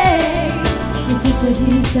nechej. Měsíce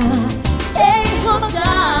říká, dej ho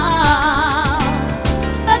dál.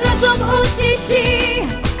 Pak rozum utiší,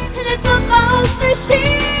 hned sotva uslyší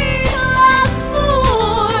hlas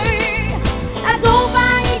tvůj. A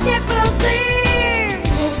zoufání tě prosím,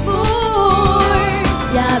 buď můj.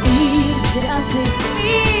 Já vím, že asi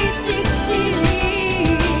víc jich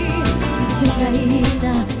šílí, že čekají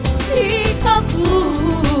na příchod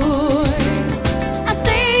tvůj. A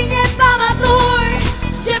stejně pamatuj,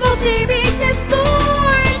 že musí být tě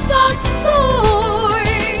stůj, co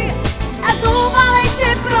stůj. A zoufale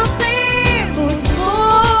tě prosím, buď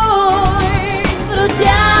můj. Proč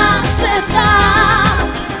já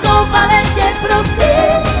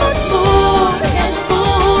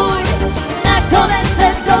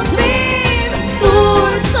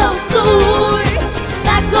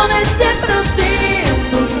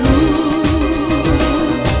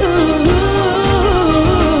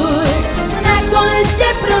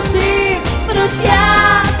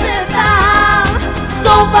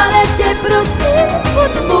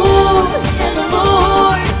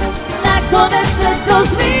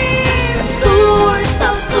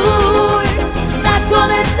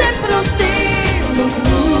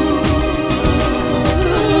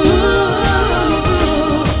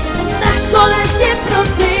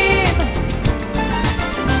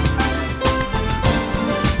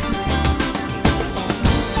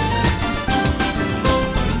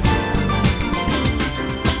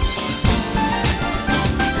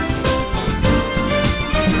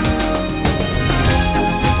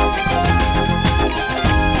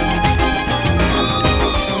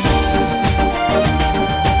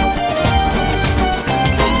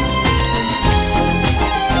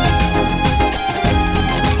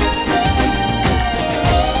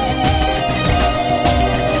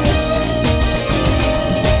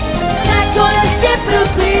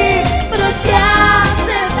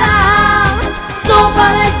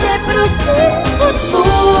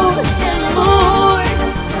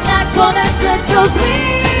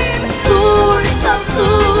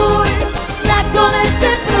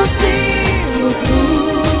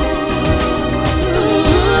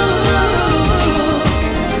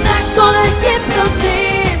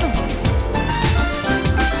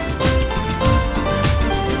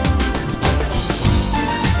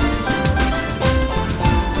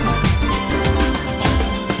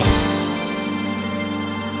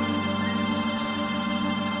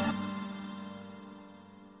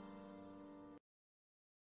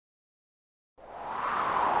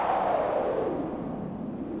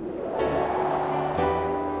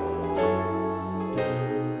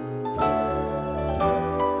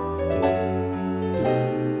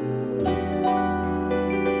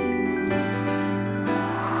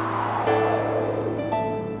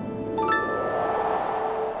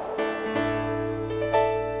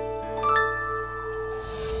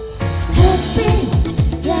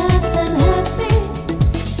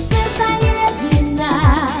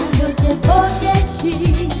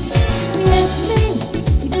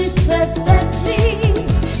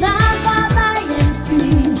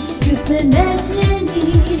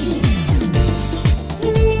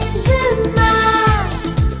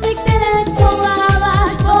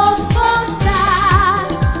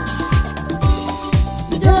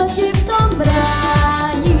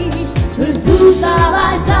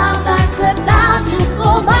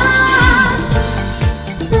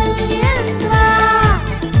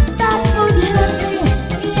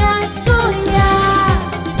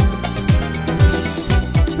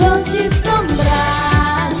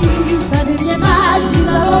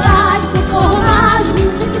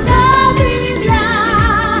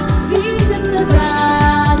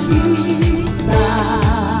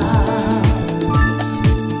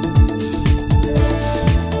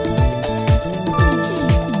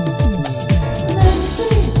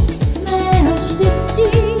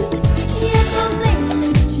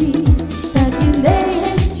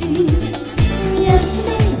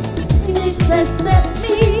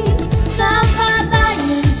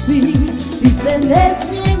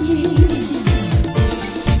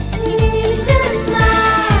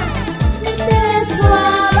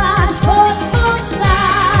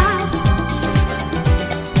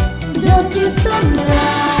kdo ti to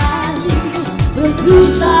brání? Proč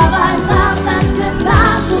zůstáváš sám, tak se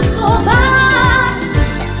ptám, co z toho máš?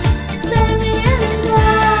 Jsem jen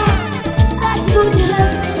já, tak buď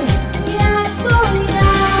happy jako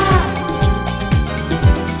já.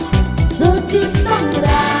 Co ti v tom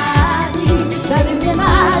brání? Tady mě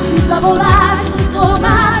máš, ty zavoláš, co z toho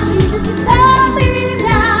máš? Víš, že ti ztrácím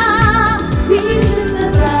já, víš, že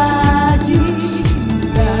se vrátíš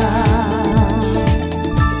sám.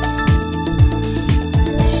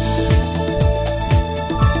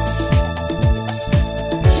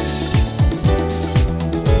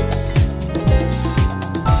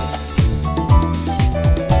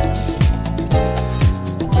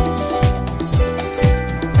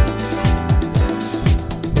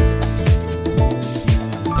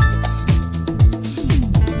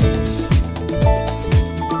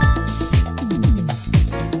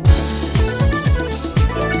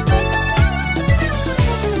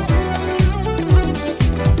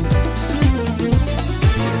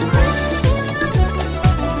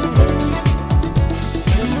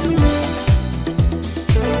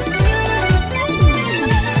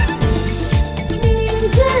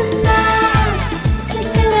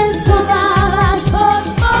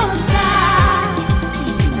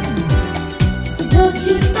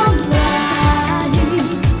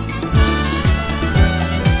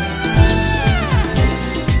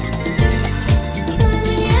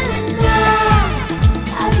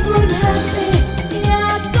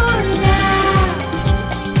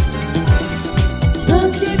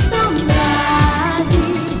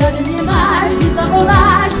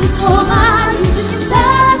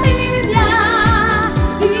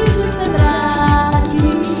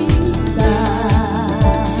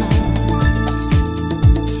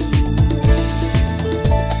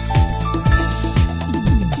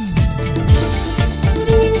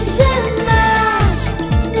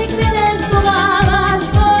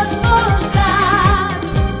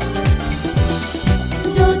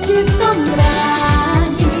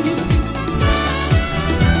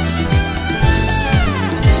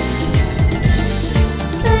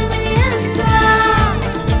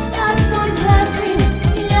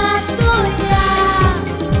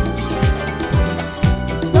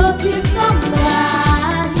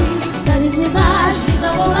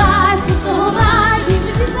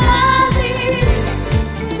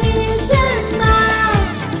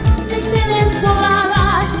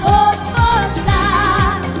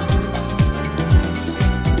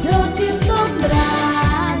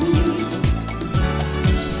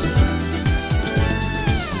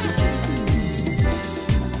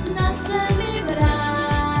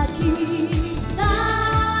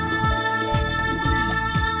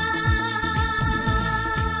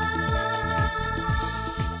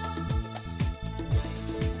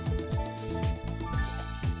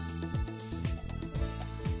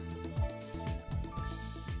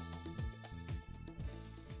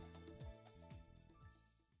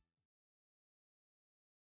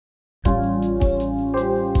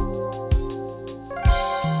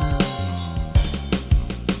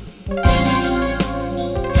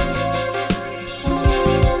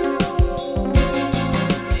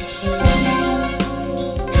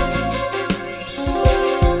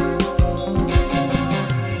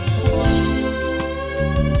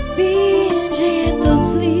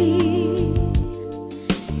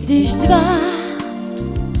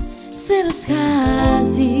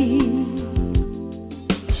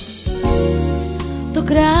 To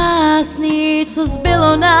krásný, co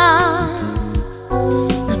zbylo nám,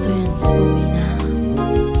 na to jen vzpomínám.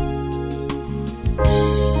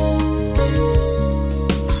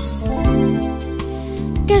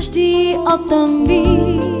 Každý o tom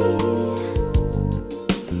ví,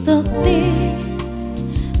 to ty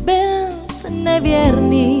byl jsi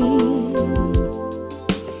nevěrný.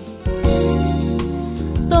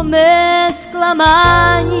 To mé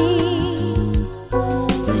zklamání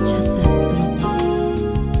se časem promění.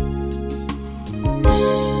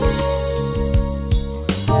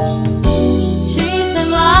 Že jsem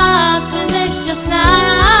v lásce nešťastná,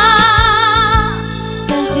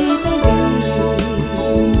 každý to ví.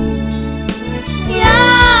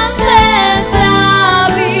 Já se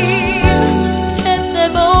trápím, před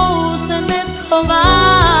tebou se neschovám,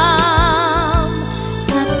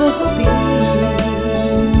 snad pochopíš.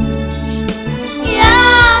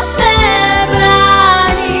 Já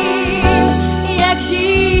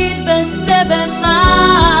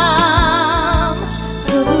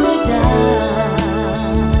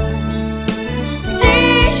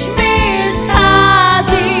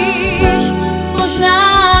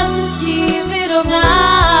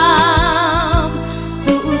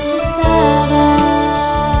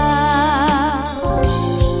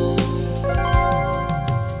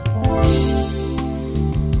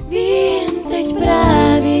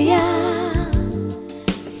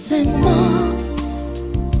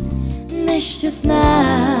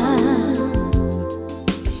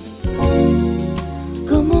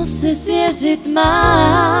se svěřit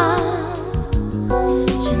mám,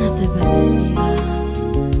 že na tebe vysílám.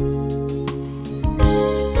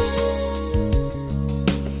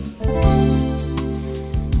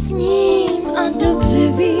 Sním a dobře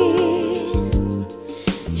vím,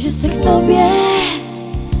 že se k tobě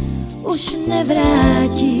už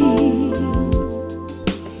nevrátím.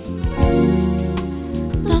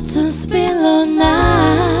 To, co zbylo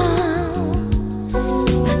nám,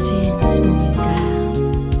 patří jen vzpomínkám.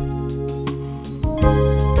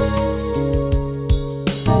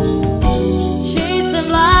 Že jsem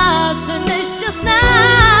v lásce nešťastná,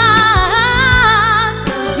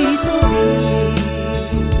 každý to ví.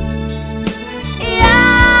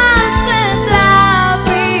 Já se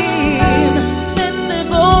trápím, před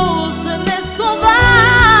tebou se neschovám,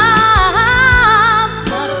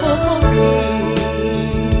 snad pochopíš.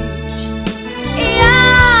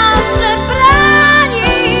 Já se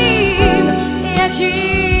bráním, jak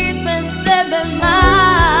žít bez tebe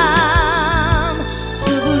mám,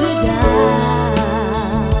 co bude dál.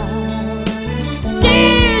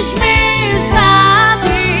 Když mi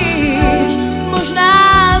scházíš,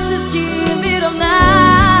 možná se s tím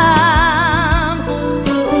vyrovnám,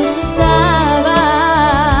 to už se stává.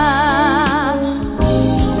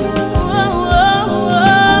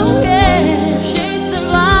 Že jsem v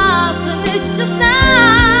lásce nešťastná,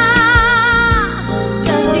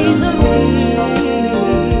 každý to ví.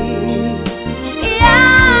 Já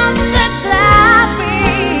se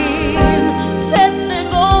trápím, před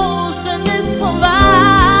tebou se neschovám,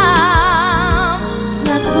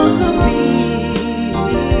 snad pochopíš.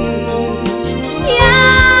 Já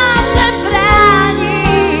se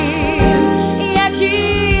bráním, jak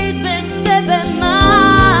žít bez tebe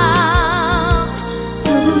mám,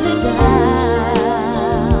 co bude dál.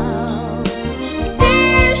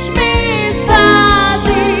 Když mi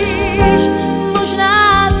scházíš,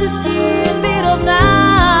 možná se s tím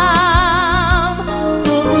vyrovnám,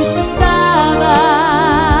 to už se stává.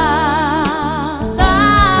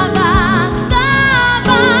 Stává,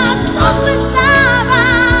 to se stává.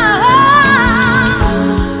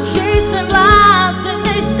 Že jsem v lásce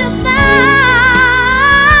nešťastná,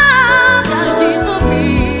 každý to ví.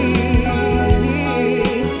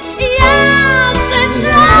 Já se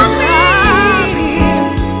trápím,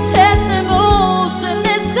 před tebou se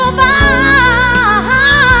neschovám,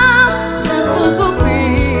 snad pochopíš.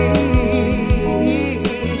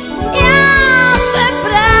 Já se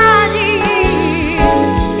bráním,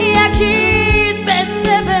 jak žít bez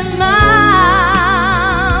tebe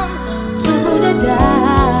mám, co bude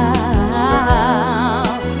dál.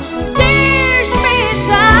 Když mi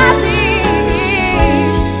scházíš,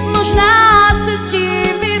 možná se s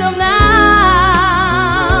tím vyrovnám,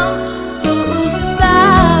 to už se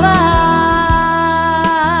stává.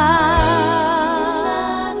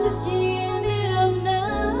 Možná se s tím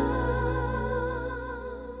vyrovnám.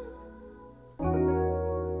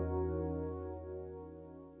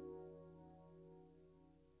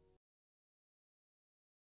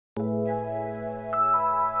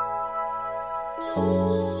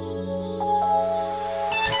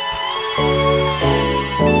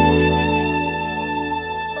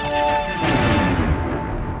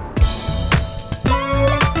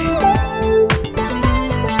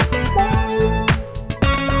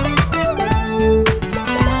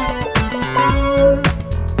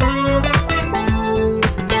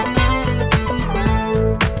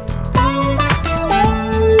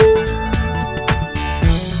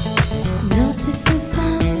 V noci se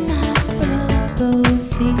sama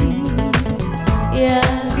probouzím, já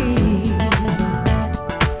vím,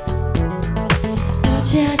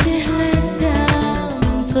 proč já tě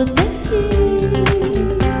hledám, co desíkami.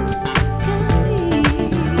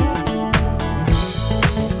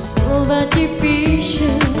 Slova ti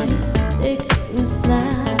píšu, teď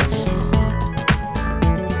uznáš.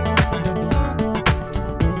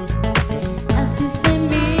 Asi se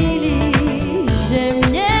mýlíš, že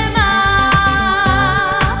mě máš.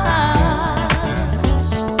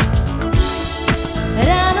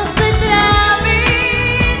 Ráno se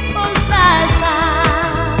trápím, poznáš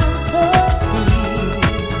sám, co sníš.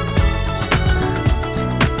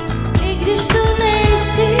 I když tu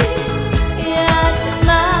nejsi, já tě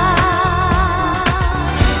mám.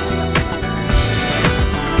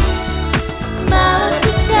 Málo ti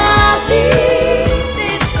sází, ty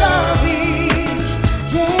to víš,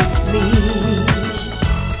 že smíš,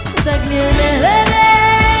 tak mě nehledej,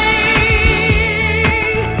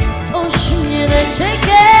 už mě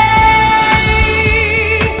nečekej,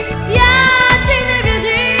 já ti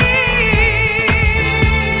nevěřím.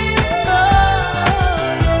 Oh,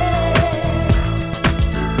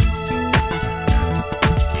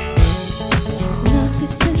 yeah.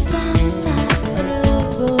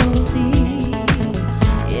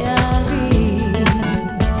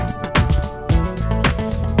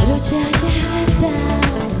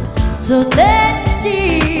 nectí,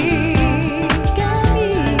 kam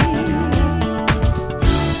jít.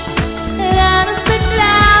 Ráno se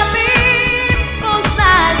trápím,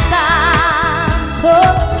 poznáš sám, co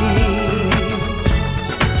spím.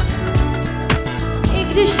 I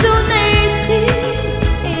když tu nejsi,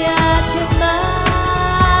 já tě mám.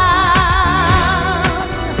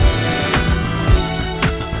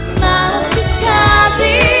 Málo ti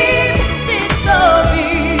scházím, ty to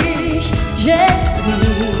víš, že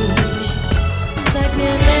smíš, tak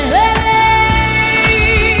mě nehledej,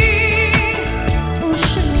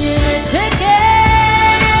 už mě nečekej,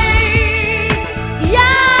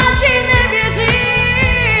 já ti nevěřím.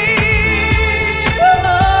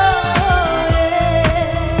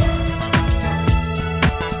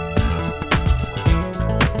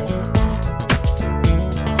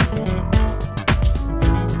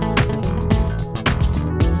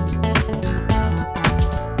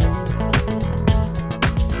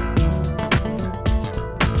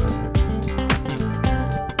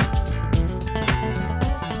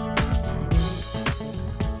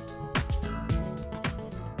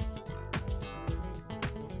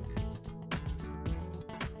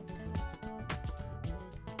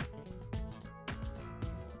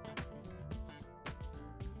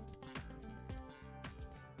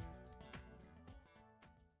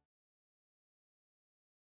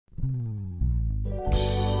 Oh,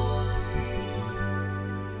 yeah.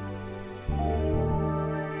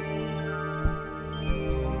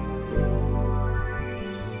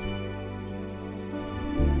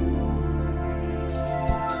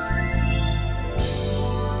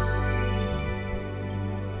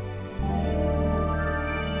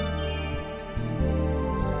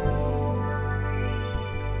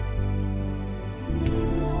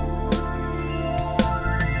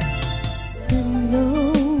 Se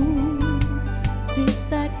mnou si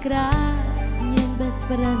tak krásně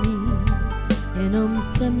bezbraný, jenom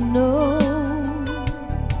se mnou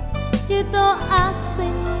ti to asi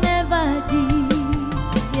nevadí.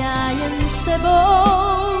 Já jen s tebou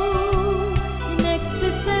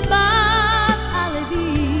nechci se bát, ale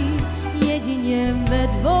vím, jedině ve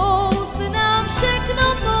dvou se nám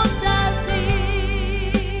všechno podaří.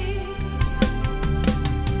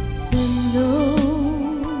 Se mnou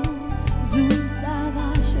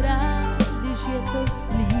zůstáváš rád, když je to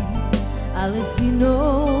slib, ale s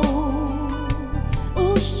jinou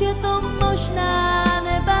už tě to možná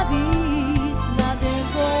nebaví, snad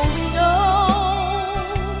jakou vinou.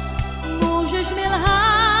 Můžeš mi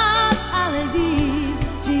lhát, ale vím,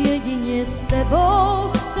 že jedině s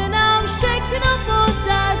tebou se nám všechno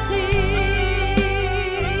podaří.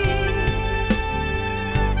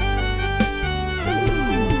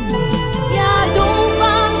 Já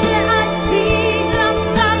doufám, že až zítra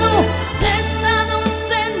vstanu, přestanu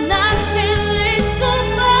se na chviličku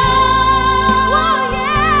bát. Oh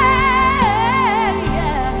yeah,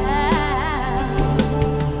 yeah.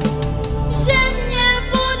 Že mě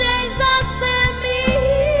budeš zase mít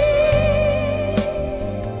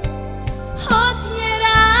hodně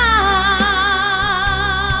rád.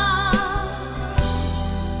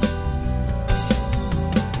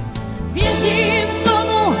 Věřím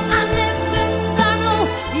tomu a nepřestanu,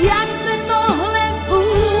 jak se tohle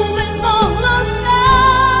vůbec mohlo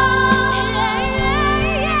stát. Yeah, yeah,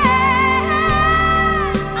 yeah.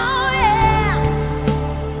 Oh yeah.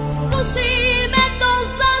 Zkusíme to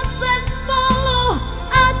zase spolu,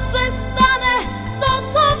 ať se stane to,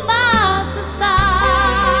 co má se stát.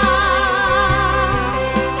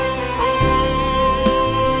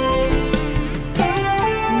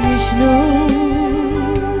 Něžnou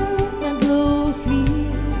na dlouhou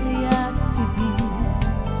chvíli já chci být,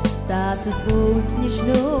 stát se tvou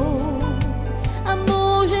kněžnou a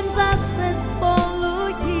můžem zase spolu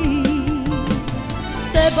jít.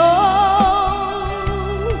 S tebou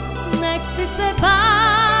nechci se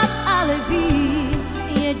bát, ale vím,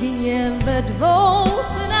 jedině ve dvou